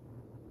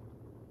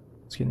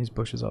 Let's get in these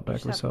bushes out back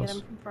of You his just have to house.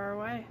 get him from far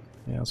away.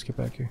 Yeah, let's get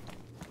back here.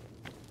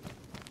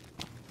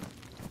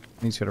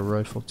 He's got a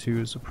rifle too,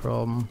 is a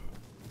problem.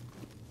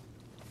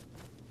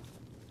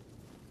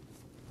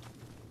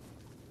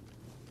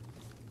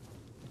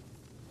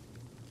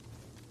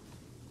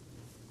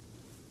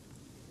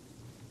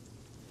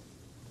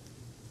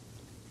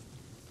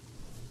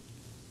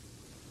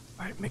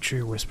 Alright, make sure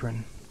you're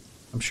whispering.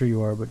 I'm sure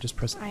you are, but just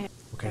press... I am.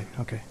 Okay,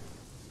 okay.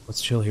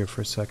 Let's chill here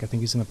for a sec. I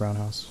think he's in the brown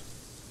house.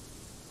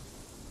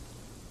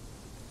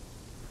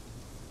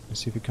 Let's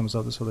see if he comes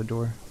out this other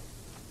door.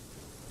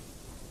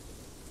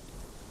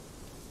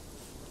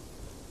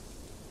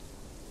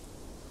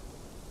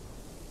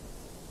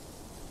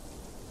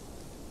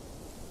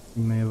 He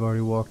may have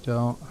already walked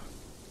out.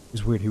 It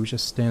was weird, he was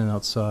just standing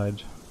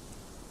outside.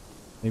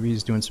 Maybe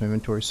he's doing some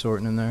inventory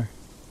sorting in there.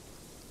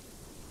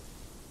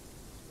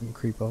 We can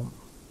creep up.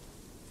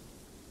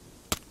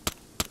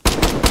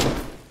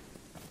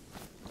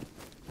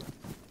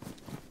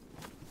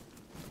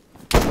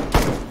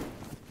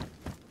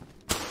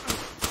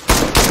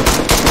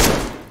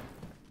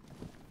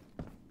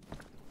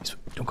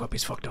 Don't go up,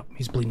 he's fucked up.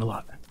 He's bleeding a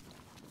lot.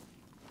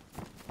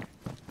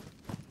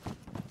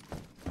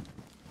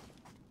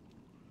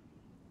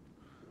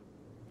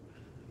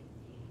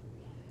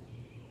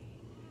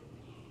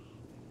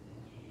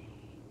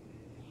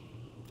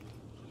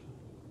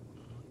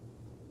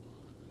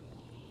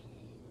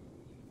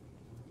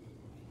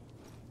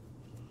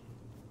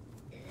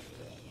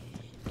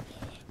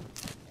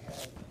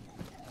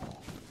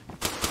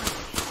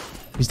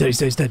 He's dead, he's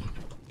dead, he's dead.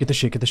 Get the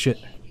shit, get the shit.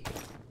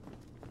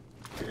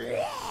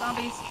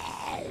 Zombies.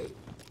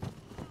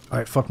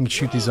 Alright, fucking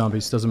shoot these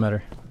zombies, doesn't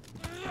matter.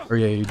 Or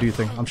yeah, you do your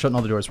thing. I'm shutting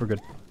all the doors, we're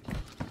good.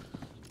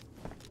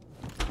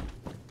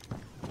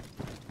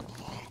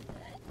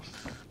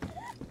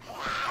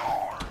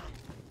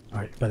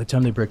 Alright, by the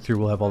time they break through,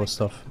 we'll have all this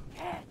stuff.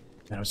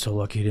 Man, I'm so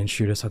lucky he didn't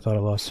shoot us, I thought I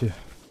lost you. Do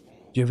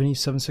you have any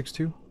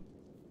 7.62?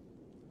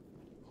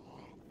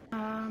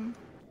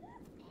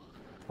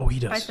 Oh, he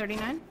does.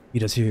 539? He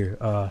does here.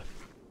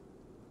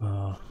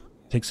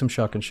 Take some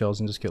shotgun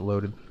shells and just get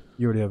loaded.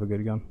 You already have a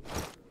good gun.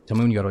 Tell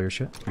me when you got all your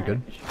shit. You good?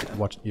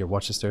 Watch, yeah,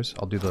 watch the stairs.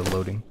 I'll do the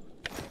loading.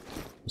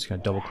 I'm just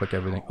gonna double click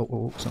everything.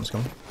 Oh, something's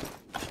coming.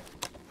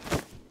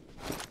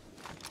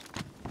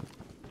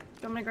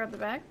 You want me to grab the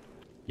bag?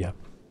 Yeah.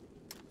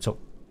 So,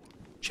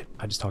 shit,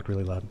 I just talked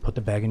really loud. Put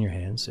the bag in your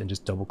hands and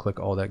just double click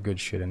all that good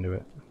shit into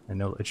it.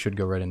 And it should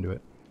go right into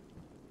it.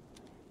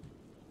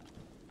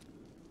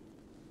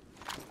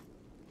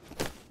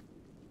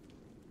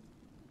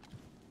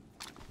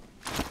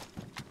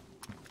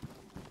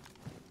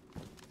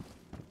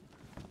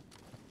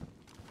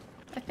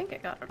 I think I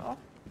got it all.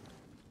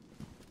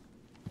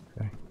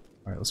 Okay.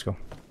 Alright, let's go.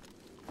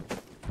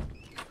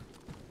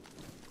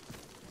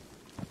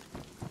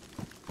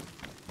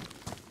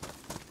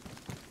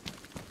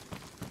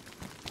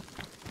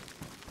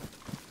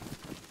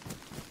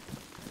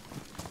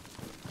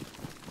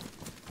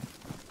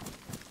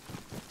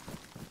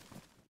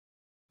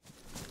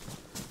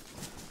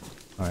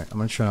 Alright, I'm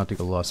gonna try not to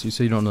get lost. You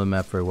say you don't know the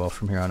map very well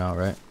from here on out,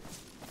 right?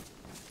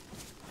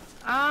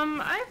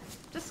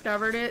 I've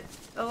discovered it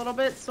a little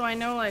bit, so I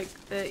know like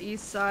the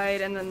east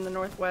side and then the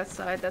northwest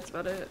side, that's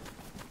about it.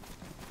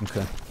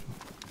 Okay.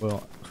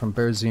 Well, from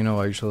Berezino,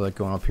 I usually like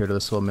going up here to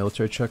this little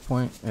military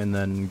checkpoint, and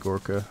then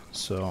Gorka.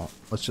 So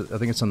let's just—I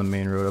think it's on the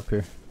main road up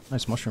here.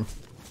 Nice mushroom.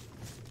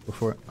 Go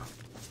for it.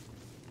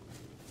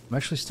 I'm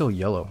actually still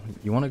yellow.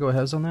 You want to go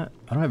ahead on that?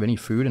 I don't have any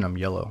food, and I'm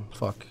yellow.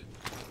 Fuck.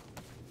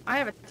 I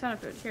have a ton of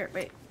food. Here,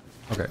 wait.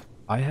 Okay.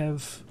 I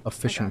have a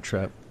fishing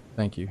trap.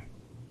 Thank you.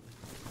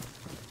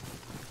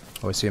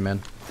 Oh, I see a man.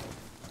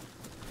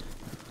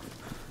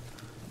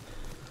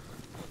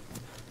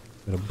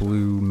 Got a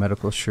blue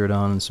medical shirt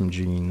on and some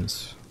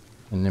jeans.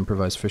 And an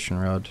improvised fishing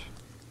rod.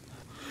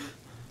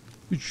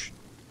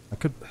 I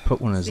could put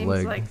one in his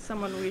leg. Seems like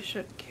someone we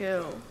should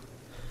kill.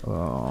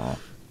 Oh.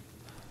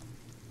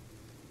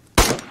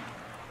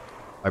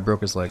 I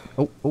broke his leg.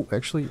 Oh,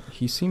 actually,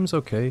 he seems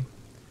okay.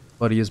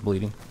 But he is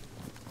bleeding.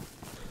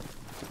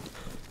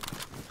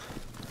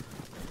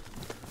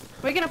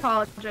 We can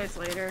apologize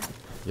later.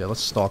 Yeah,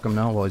 let's stalk him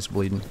now while he's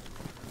bleeding.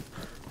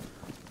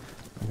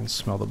 I can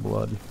smell the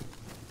blood.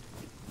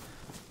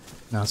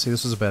 Now, see,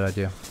 this is a bad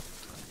idea.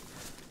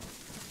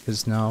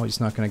 Because now he's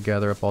not going to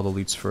gather up all the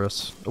loots for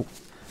us.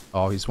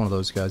 Oh, he's one of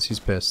those guys. He's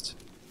pissed.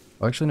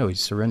 Oh, actually, no,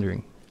 he's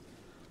surrendering.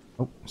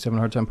 Oh, he's having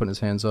a hard time putting his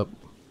hands up.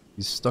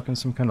 He's stuck in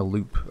some kind of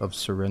loop of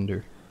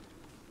surrender.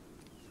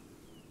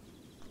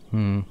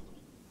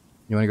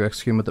 You want to go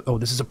execute him with the... Oh,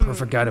 this is a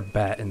perfect guy to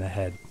bat in the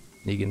head.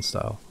 Negan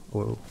style.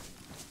 Whoa.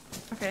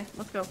 Okay,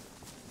 let's go.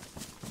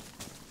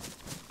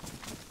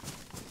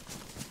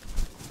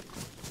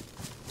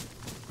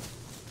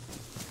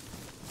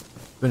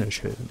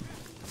 Finish him.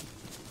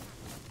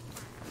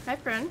 Hi,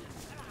 friend.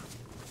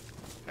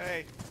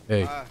 Hey.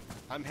 Hey.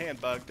 I'm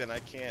hand bugged and I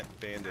can't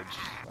bandage.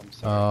 I'm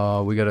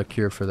sorry. We got a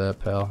cure for that,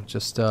 pal.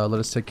 Just let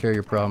us take care of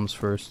your problems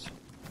first.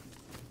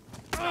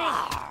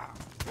 Oh,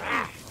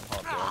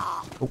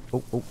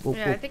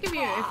 Yeah, I think if you,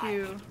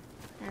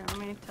 here, let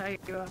me tie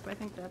you up. I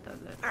think that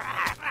does it.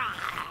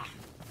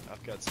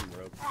 I've got some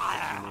rope.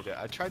 If you need it.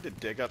 I tried to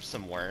dig up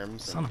some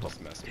worms and it just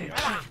messed me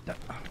up.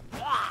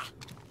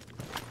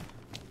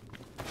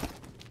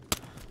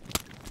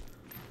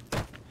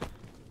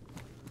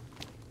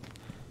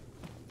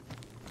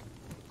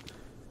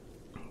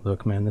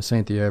 Look, man, this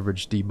ain't the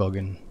average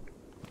debugging.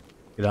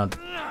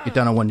 Get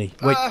down on one knee.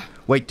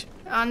 Wait.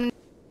 On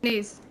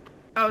knees.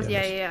 Oh,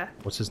 yeah.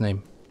 What's his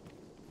name?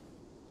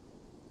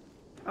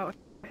 Oh,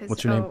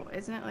 What's your name?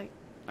 Isn't it like?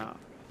 Oh. I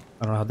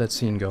don't know how'd that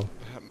scene go.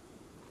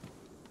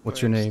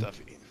 What's your name?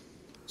 Stuffy.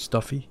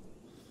 Stuffy?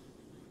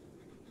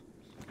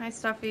 Hi,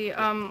 Stuffy.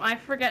 I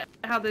forget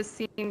how this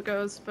scene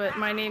goes, but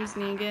my name's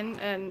Negan,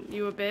 and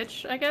you a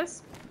bitch, I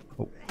guess?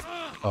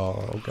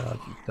 Oh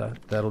god,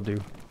 that'll do.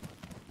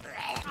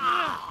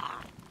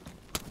 I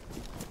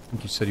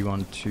think you said you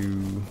wanted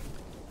to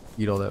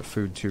eat all that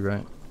food too,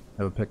 right?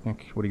 Have a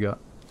picnic? What do you got?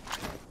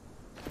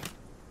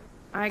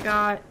 I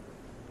got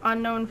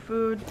unknown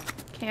food,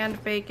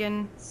 canned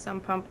bacon, some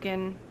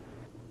pumpkin,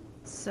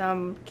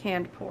 some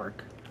canned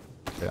pork.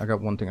 Okay, I got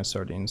one thing of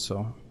sardines,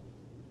 so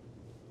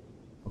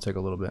I'll take a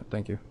little bit.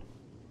 Thank you.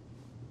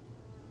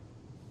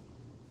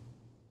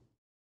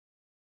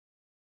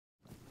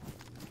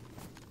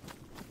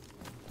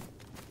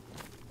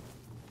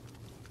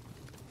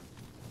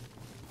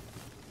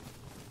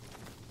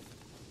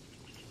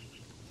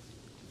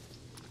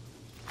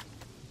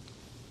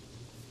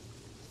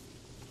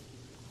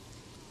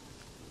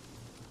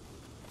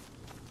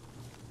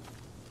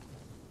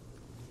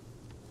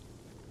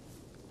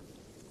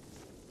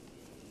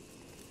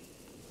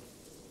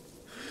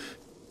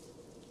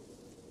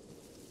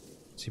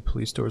 See,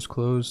 police doors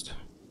closed.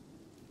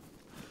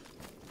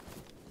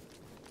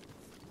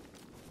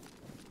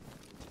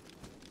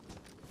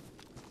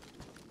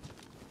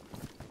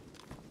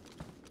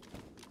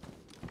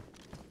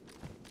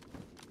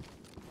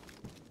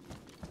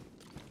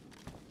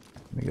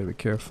 We gotta be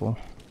careful.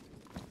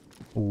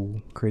 Ooh,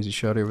 crazy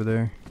shot over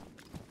there.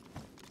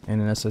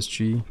 And an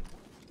SSG.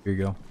 Here you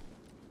go.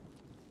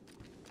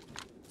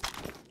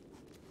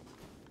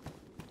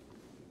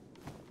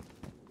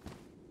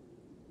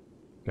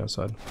 Go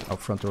outside.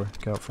 Out front door.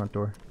 Go out front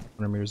door.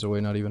 100 meters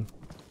away, not even.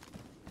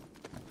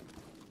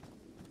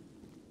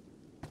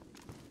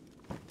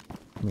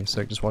 Give me a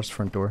sec, just watch the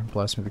front door.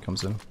 Blast me if he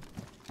comes in.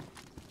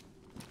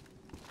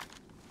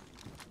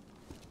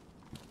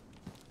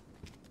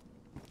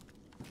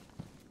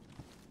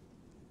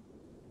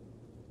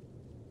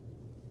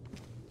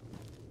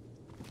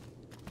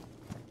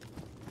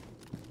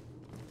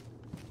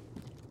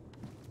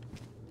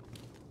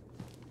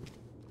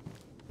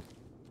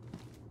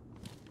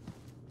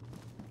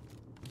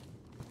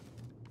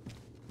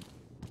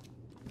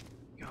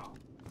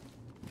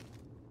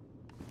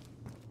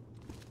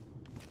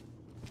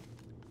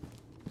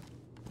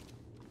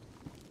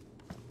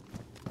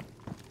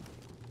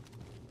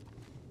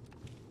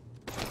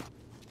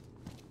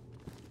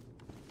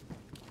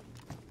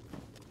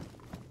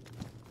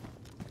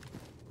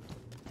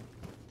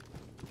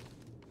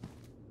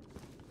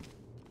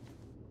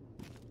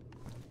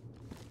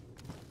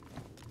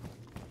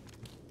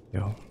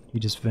 Yo, he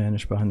just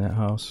vanished behind that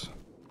house.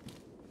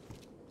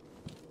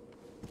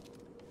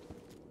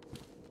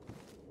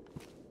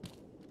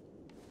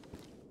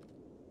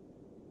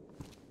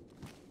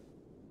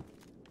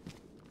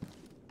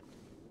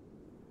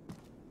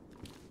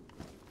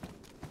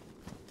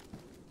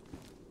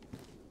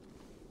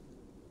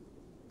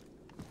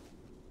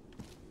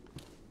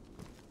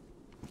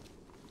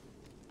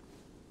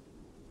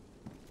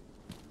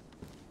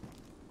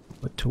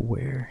 But to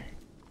where?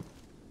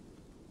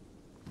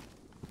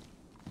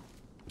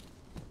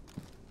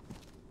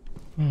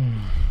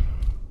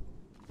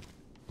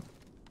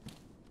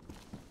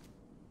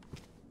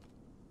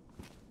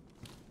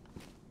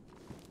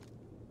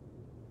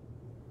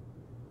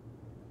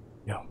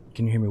 Yo,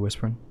 can you hear me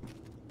whispering?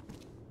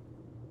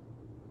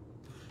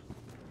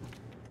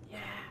 Yeah.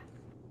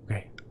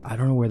 Okay, I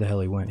don't know where the hell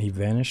he went. He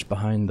vanished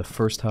behind the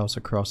first house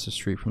across the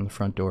street from the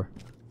front door.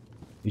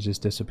 He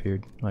just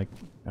disappeared. Like,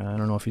 I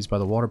don't know if he's by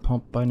the water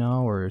pump by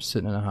now or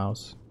sitting in a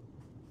house.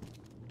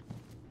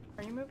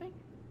 Are you moving?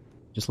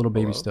 Just little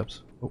baby Hello?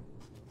 steps. Oh,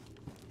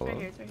 It's right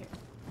here, it's right here.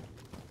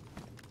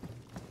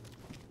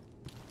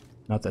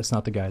 that's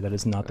not the guy. That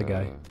is not the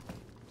guy.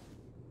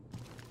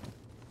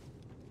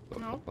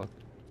 No?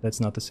 That's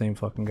not the same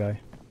fucking guy.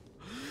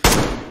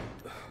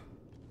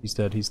 He's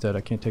dead, he's dead.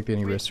 I can't take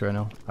any risks right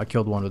now. I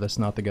killed one, but that's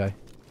not the guy.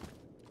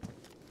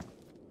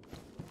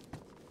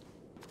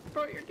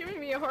 Bro, you're giving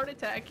me a heart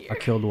attack here. I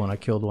killed one, I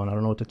killed one. I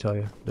don't know what to tell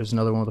you. There's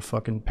another one with a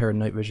fucking pair of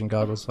night vision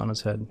goggles on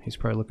his head. He's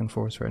probably looking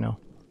for us right now.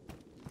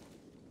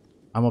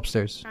 I'm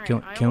upstairs. Alright,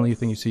 Kill I kill will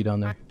anything you see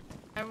down there.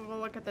 I will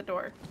look at the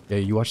door. Yeah,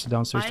 you watch the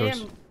downstairs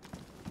doors.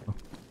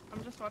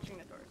 I'm just watching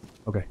the doors.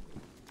 Okay.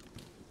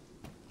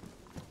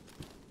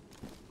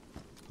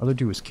 Other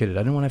dude was kidded. I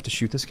didn't want to have to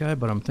shoot this guy,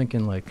 but I'm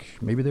thinking like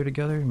maybe they're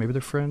together, maybe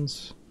they're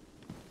friends.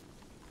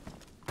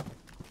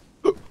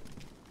 Is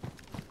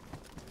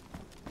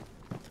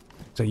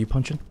that you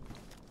punching?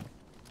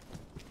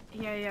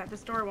 Yeah,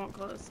 this door won't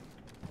close.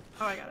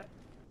 Oh, I got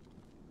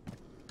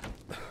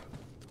it.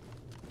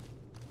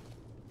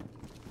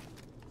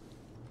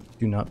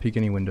 Do not peek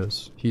any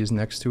windows. He is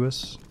next to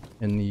us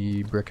in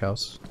the brick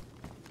house.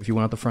 If you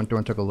went out the front door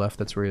and took a left,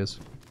 that's where he is.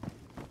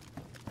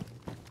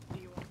 Do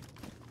you want?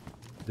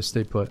 Just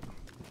stay put.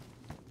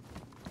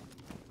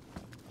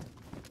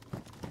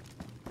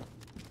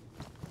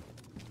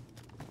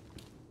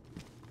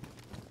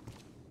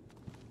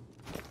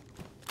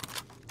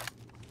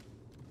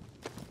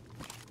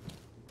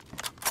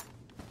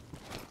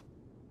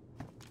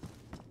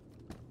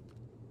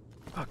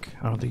 Fuck,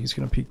 I don't think he's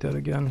gonna peek that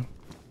again.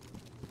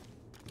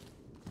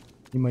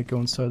 He might go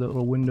inside that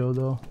little window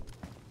though.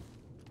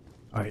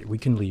 Alright, we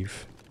can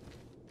leave.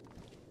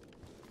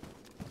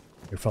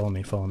 Here, follow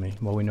me, follow me.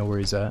 While we know where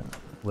he's at,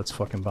 let's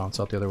fucking bounce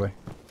out the other way.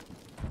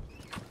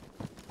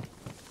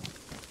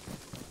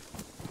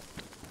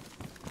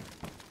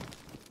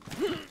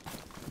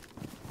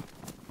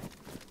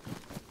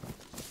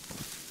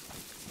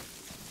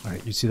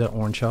 Alright, you see that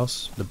orange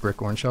house? The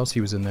brick orange house? He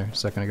was in there a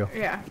second ago.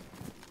 Yeah.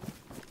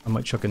 I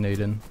might chuck a nade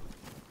in.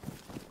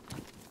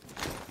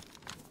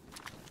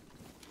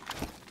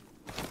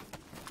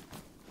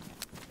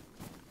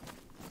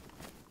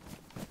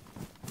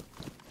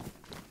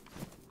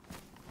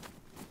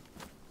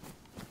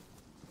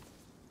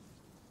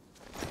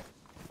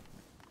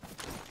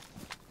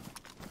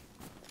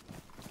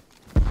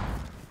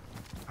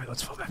 Alright,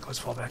 let's fall back, let's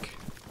fall back.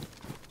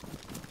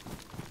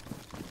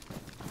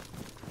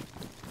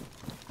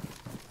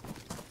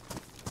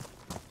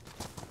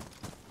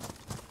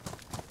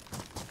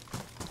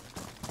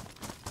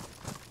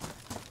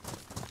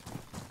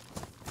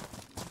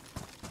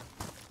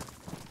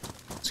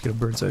 Let's get a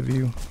bird's eye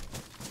view.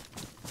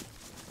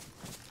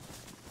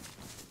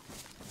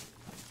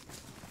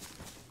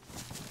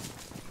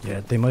 Yeah,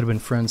 they might have been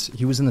friends.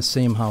 He was in the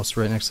same house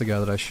right next to the guy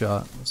that I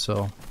shot,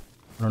 so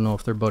I don't know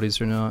if they're buddies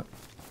or not.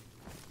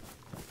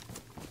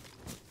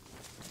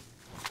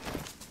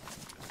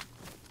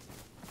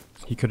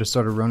 He could have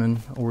started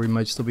running, or he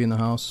might still be in the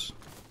house.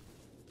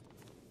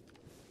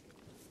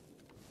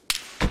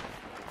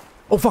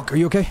 Oh fuck, are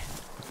you okay?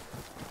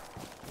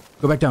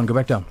 Go back down, go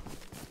back down.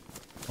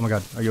 Oh my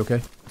god, are you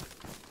okay?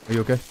 Are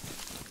you okay?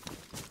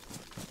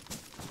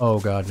 Oh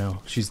god, no.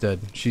 She's dead.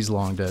 She's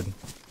long dead.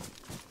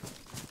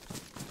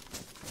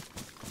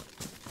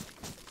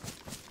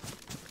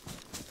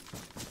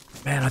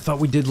 Man, I thought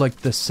we did like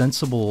the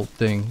sensible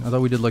thing. I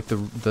thought we did like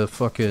the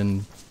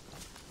fucking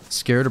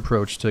scared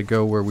approach to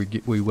go where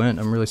we went.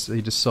 I'm really,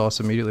 he just saw us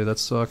immediately. That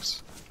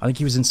sucks. I think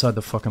he was inside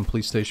the fucking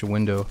police station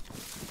window.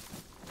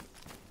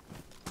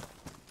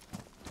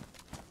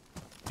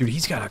 Dude,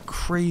 he's got a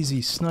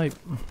crazy snipe.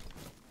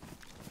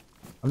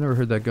 I've never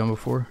heard that gun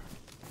before.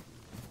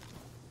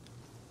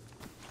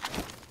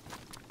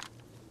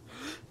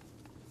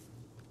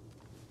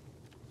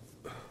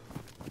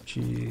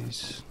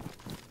 Jeez.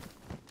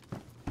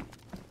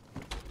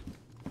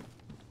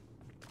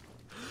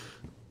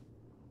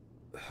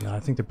 No, I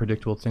think the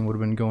predictable thing would have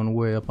been going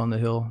way up on the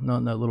hill, not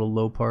in that little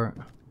low part.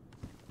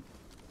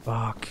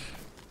 Fuck.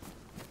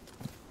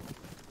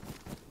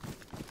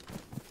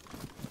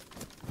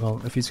 Well,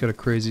 if he's got a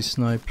crazy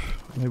snipe,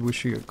 maybe we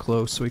should get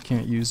close so he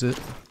can't use it.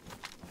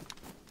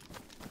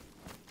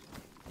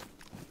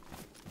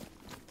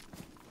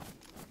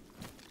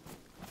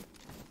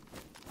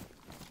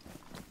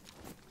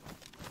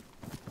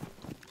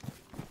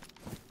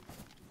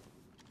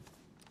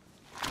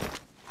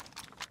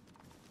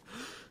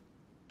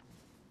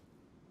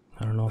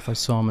 I don't know if I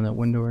saw him in that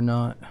window or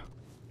not.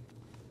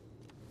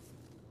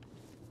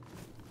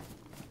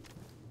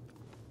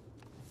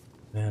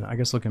 Man, I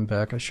guess looking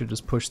back, I should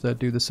just push that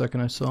dude the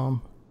second I saw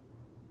him.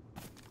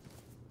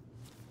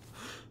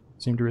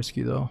 Seemed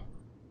risky though.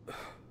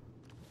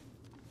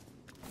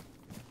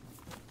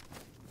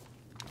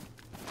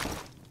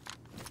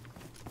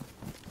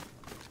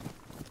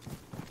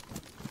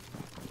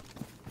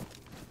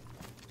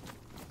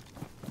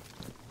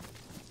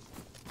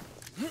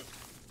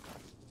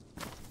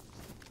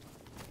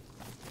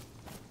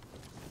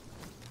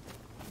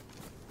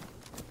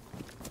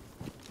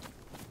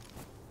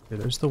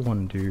 Okay, there's the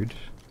one dude.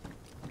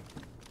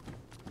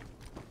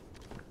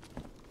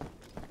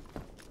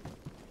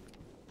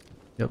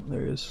 Yep,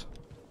 there he is.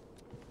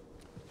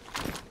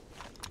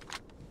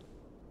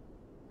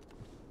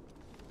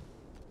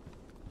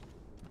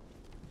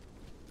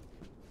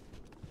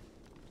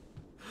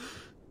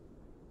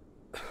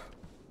 I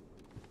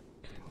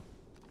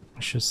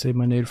should save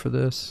my nade for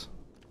this.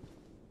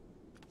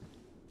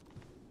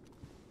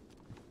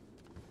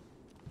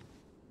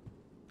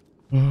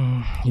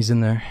 He's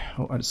in there.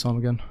 Oh, I just saw him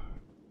again.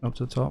 Up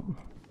to the top.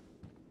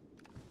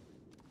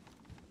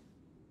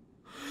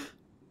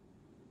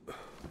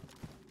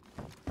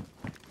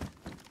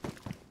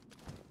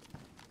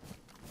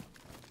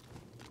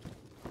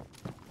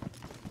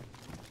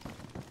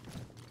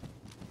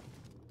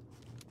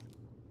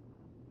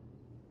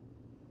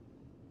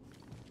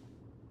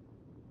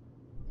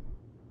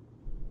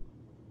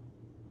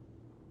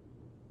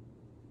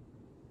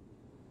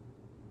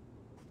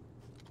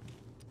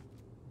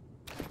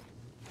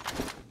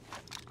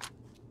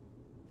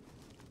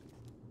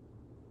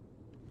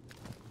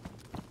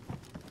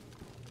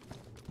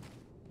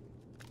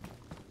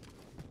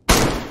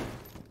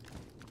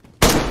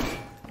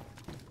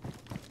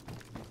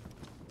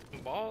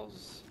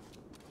 Balls.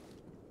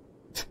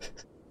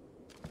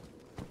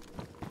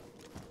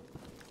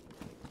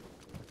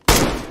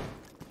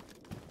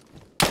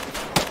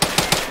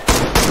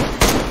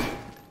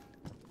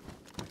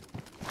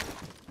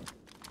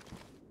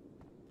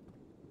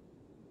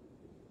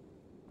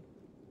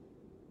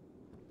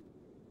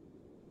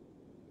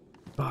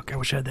 Fuck, I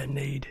wish I had that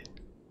nade.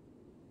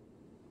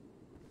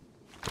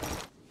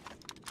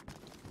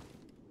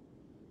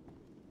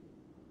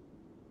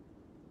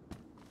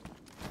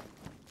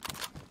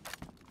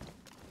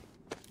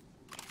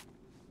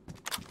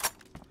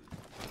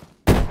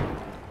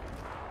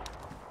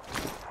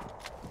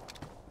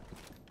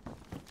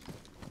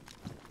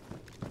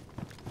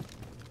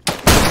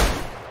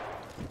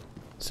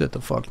 Sit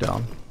the fuck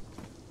down.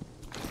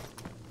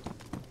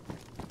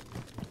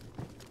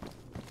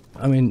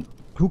 I mean,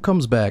 who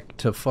comes back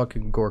to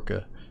fucking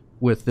Gorka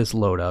with this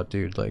loadout,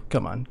 dude? Like,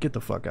 come on, get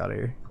the fuck out of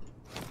here.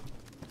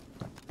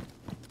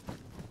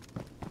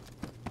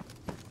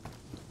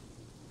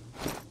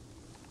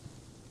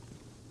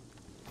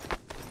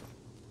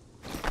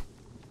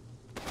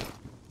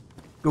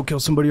 Go kill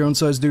somebody your own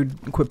size,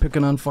 dude. Quit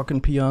picking on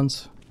fucking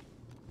peons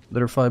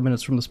that are 5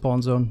 minutes from the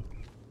spawn zone.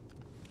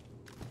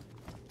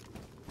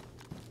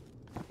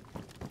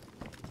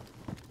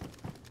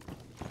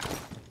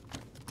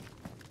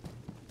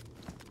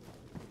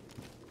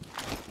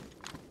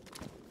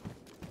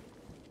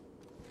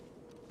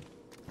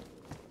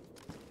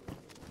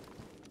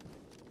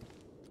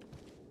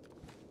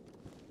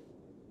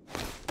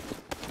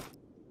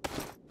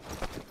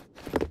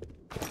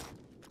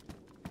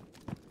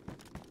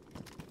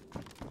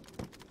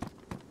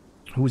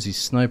 Who is he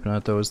sniping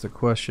at though is the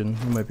question.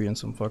 He might be in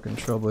some fucking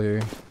trouble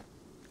here.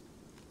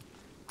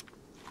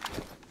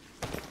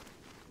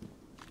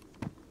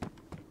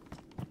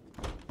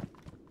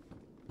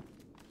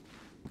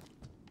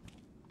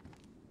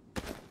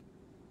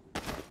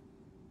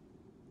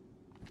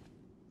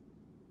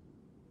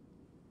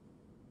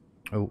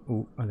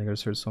 Oh, I think I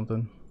just heard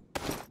something.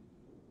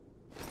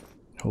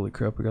 Holy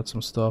crap, we got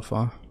some stuff,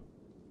 huh?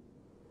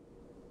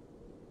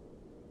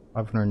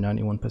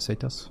 591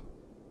 pesetas.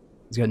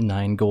 He's got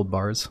 9 gold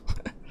bars.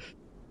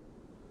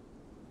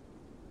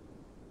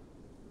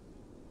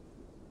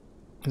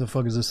 What the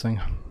fuck is this thing?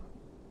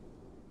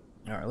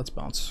 Alright, let's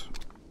bounce.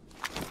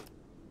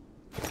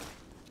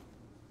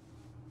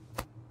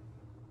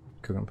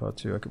 Cooking pot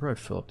too. I could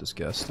probably fill up this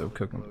gas stove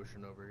cooking.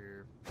 Motion over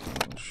here.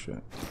 Oh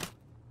shit.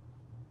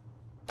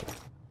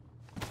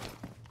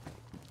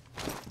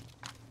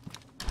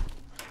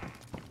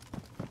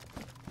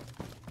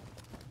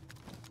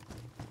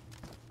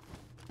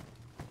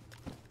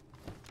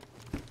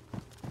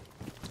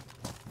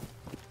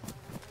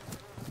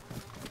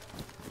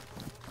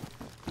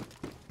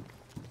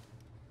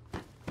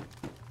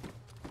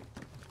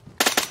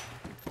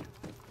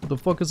 What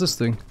the fuck is this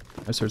thing?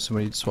 I just heard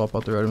somebody swap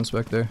out their items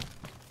back there.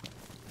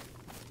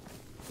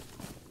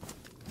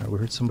 Alright, we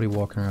heard somebody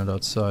walking around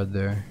outside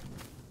there.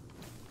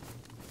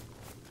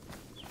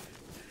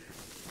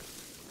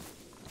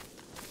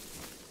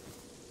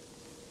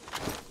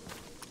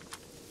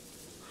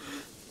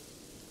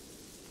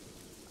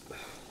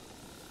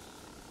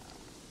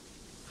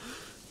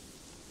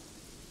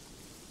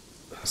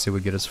 I say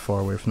we get as far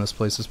away from this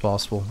place as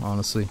possible,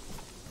 honestly.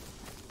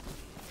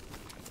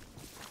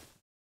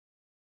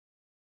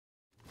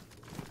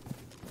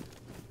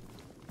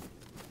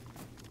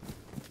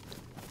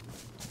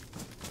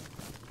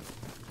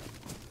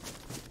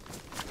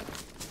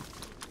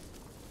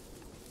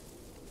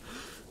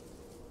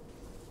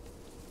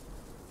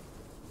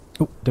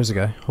 Oh, there's a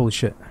guy. Holy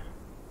shit.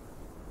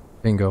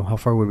 Bingo. How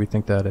far would we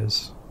think that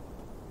is?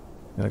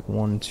 Like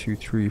 1, 2,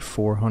 3,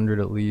 400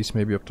 at least,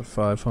 maybe up to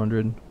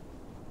 500.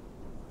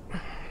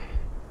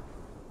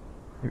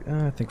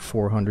 I think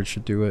 400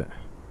 should do it.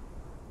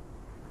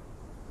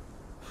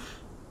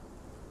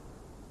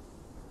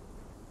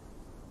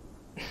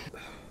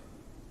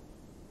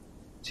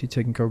 Is he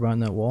taking cover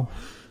behind that wall?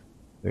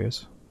 There he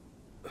is.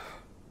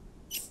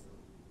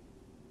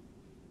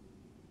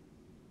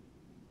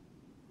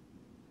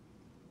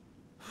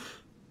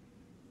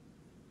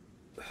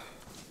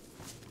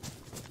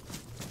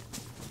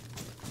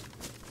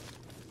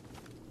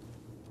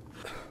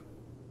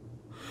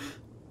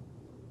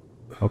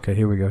 Okay,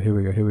 here we go, here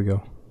we go, here we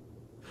go.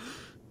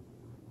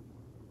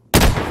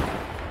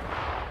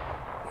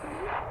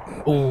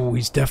 Oh,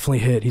 he's definitely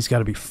hit. He's got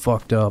to be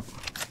fucked up.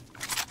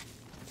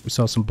 We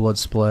saw some blood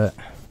splat.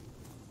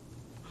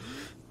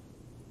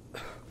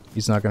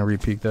 He's not going to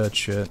repeat that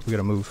shit. We got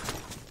to move.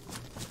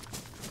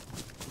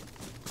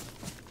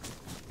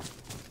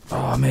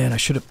 Oh man, I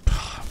should have...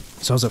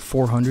 So I was at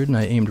 400 and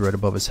I aimed right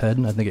above his head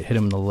and I think it hit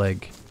him in the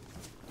leg.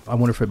 I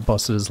wonder if it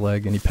busted his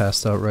leg and he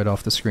passed out right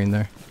off the screen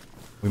there.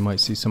 We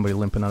might see somebody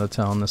limping out of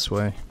town this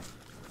way.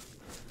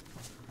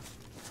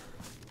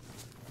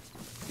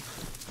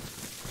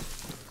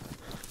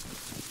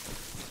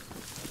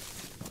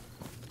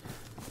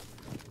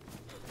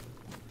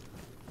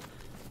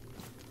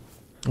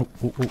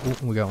 Oh,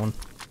 we got one.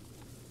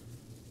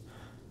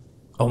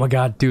 Oh my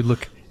god, dude,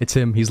 look. It's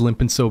him. He's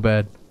limping so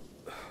bad.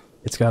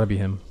 It's gotta be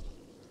him.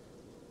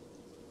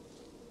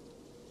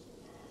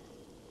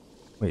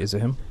 Wait, is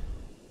it him?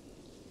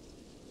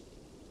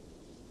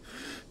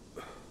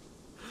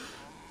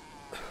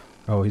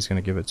 Oh, he's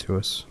gonna give it to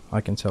us.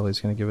 I can tell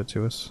he's gonna give it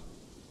to us.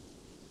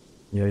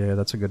 Yeah,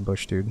 that's a good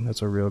bush, dude.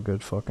 That's a real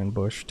good fucking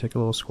bush. Take a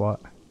little squat.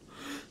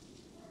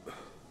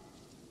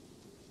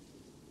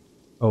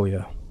 Oh,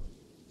 yeah.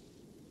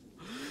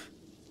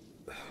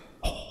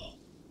 Oh.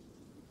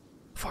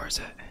 How far is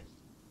that?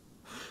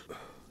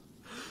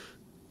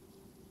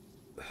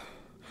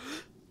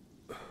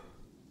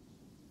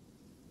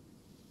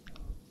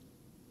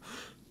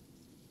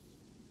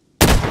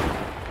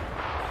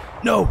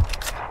 No!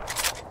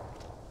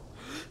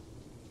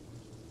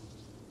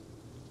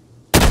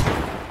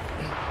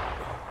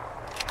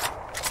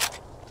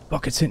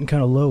 Bucket's hitting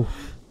kind of low.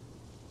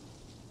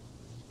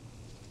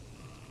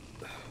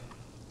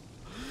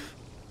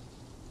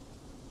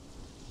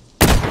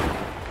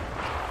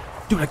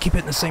 Dude, I keep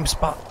hitting the same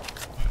spot.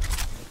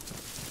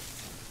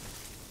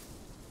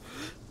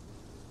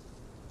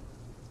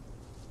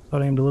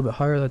 Thought I aimed a little bit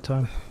higher that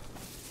time.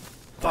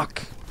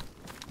 Fuck.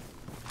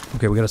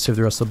 Okay, we gotta save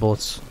the rest of the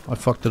bullets. I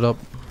fucked it up.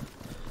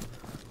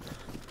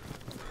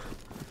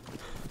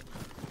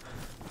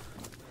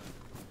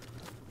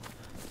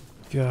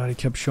 God, he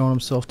kept showing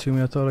himself to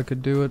me. I thought I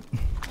could do it.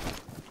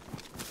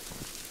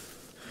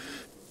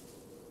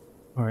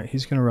 Alright,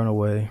 he's gonna run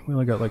away. We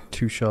only got like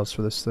 2 shots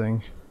for this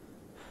thing.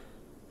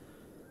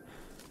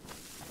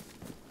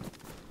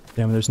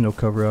 Damn, there's no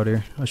cover out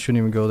here. I shouldn't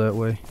even go that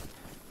way.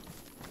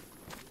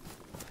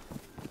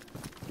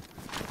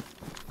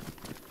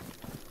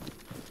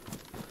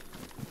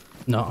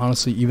 No,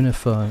 honestly, even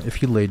if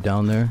he laid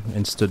down there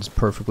and stood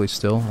perfectly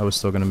still, I was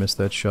still gonna miss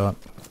that shot.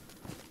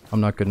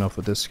 I'm not good enough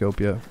with this scope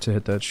yet to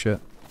hit that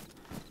shit.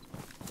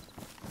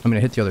 I mean,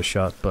 I hit the other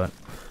shot, but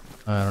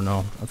I don't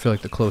know. I feel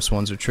like the close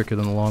ones are trickier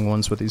than the long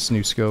ones with these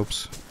new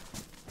scopes.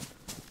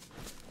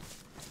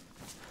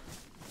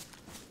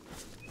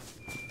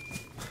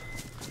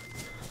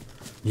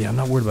 Yeah, I'm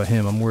not worried about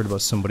him. I'm worried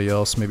about somebody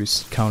else maybe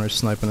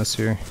counter-sniping us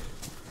here.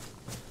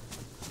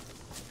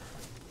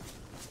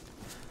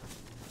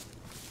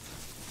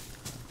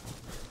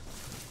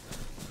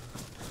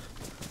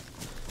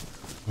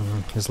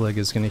 His leg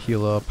is gonna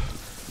heal up.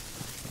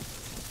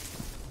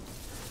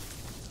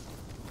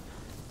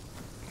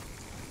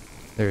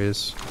 There he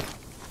is.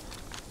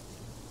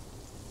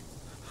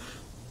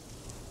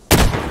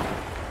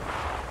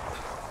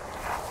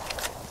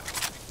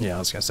 Yeah, I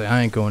was gonna say,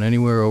 I ain't going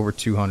anywhere over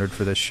 200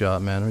 for this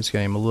shot, man. I'm just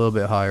gonna aim a little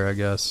bit higher, I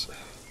guess.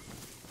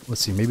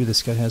 Let's see, maybe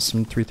this guy has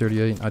some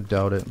 338. I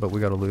doubt it, but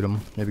we gotta loot him.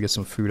 Maybe get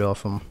some food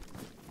off him.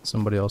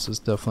 Somebody else is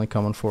definitely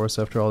coming for us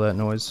after all that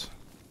noise.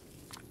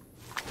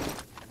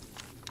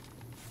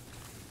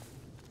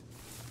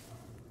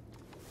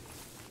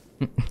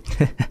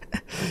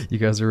 You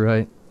guys are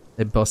right.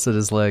 It busted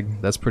his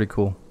leg. That's pretty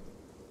cool.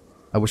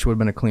 I wish it would have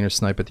been a cleaner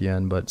snipe at the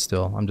end, but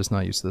still, I'm just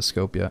not used to the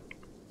scope yet.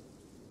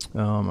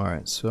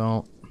 Alright,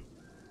 so...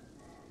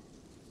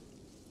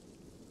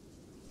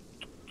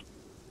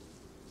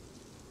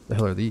 the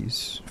hell are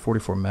these?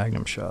 44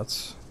 Magnum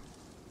shots.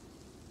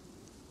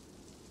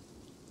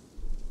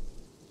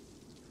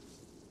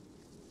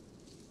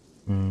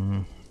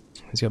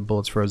 He's got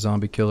bullets for a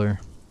zombie killer.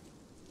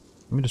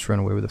 Let me just run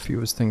away with a few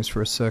of his things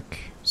for a sec.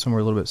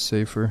 Somewhere a little bit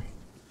safer.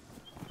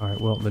 Alright,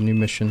 well, the new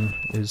mission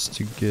is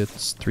to get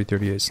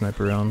 338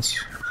 sniper rounds.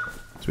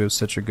 So we have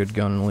such a good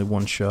gun and only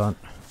one shot.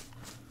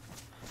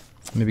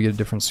 Maybe get a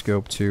different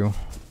scope, too.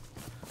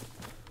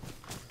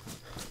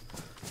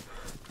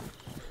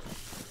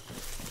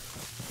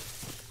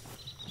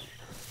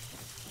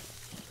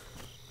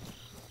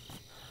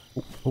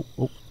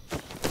 Oh.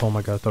 Oh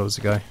my god, I thought it was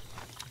a guy.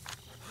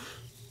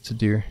 It's a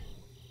deer.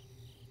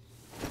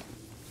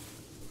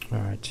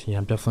 Alright, yeah,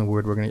 I'm definitely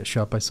worried we're gonna get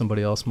shot by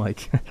somebody else,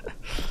 Mike.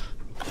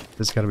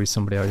 There's gotta be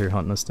somebody out here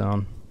hunting us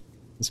down.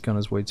 This gun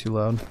is way too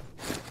loud.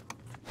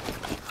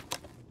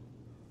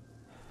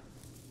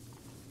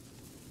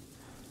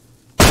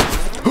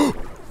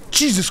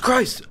 Jesus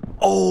Christ!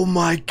 Oh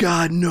my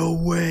god, no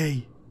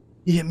way!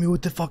 He hit me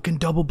with the fucking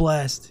double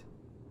blast.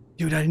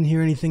 Dude, I didn't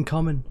hear anything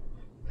coming.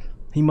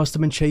 He must have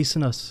been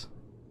chasing us.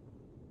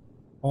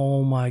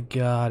 Oh my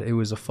god, it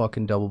was a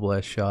fucking double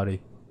blast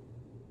shotty.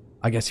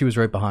 I guess he was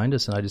right behind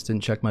us and I just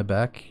didn't check my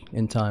back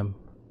in time.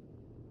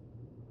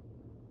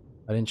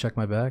 I didn't check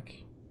my back.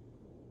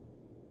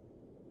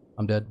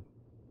 I'm dead.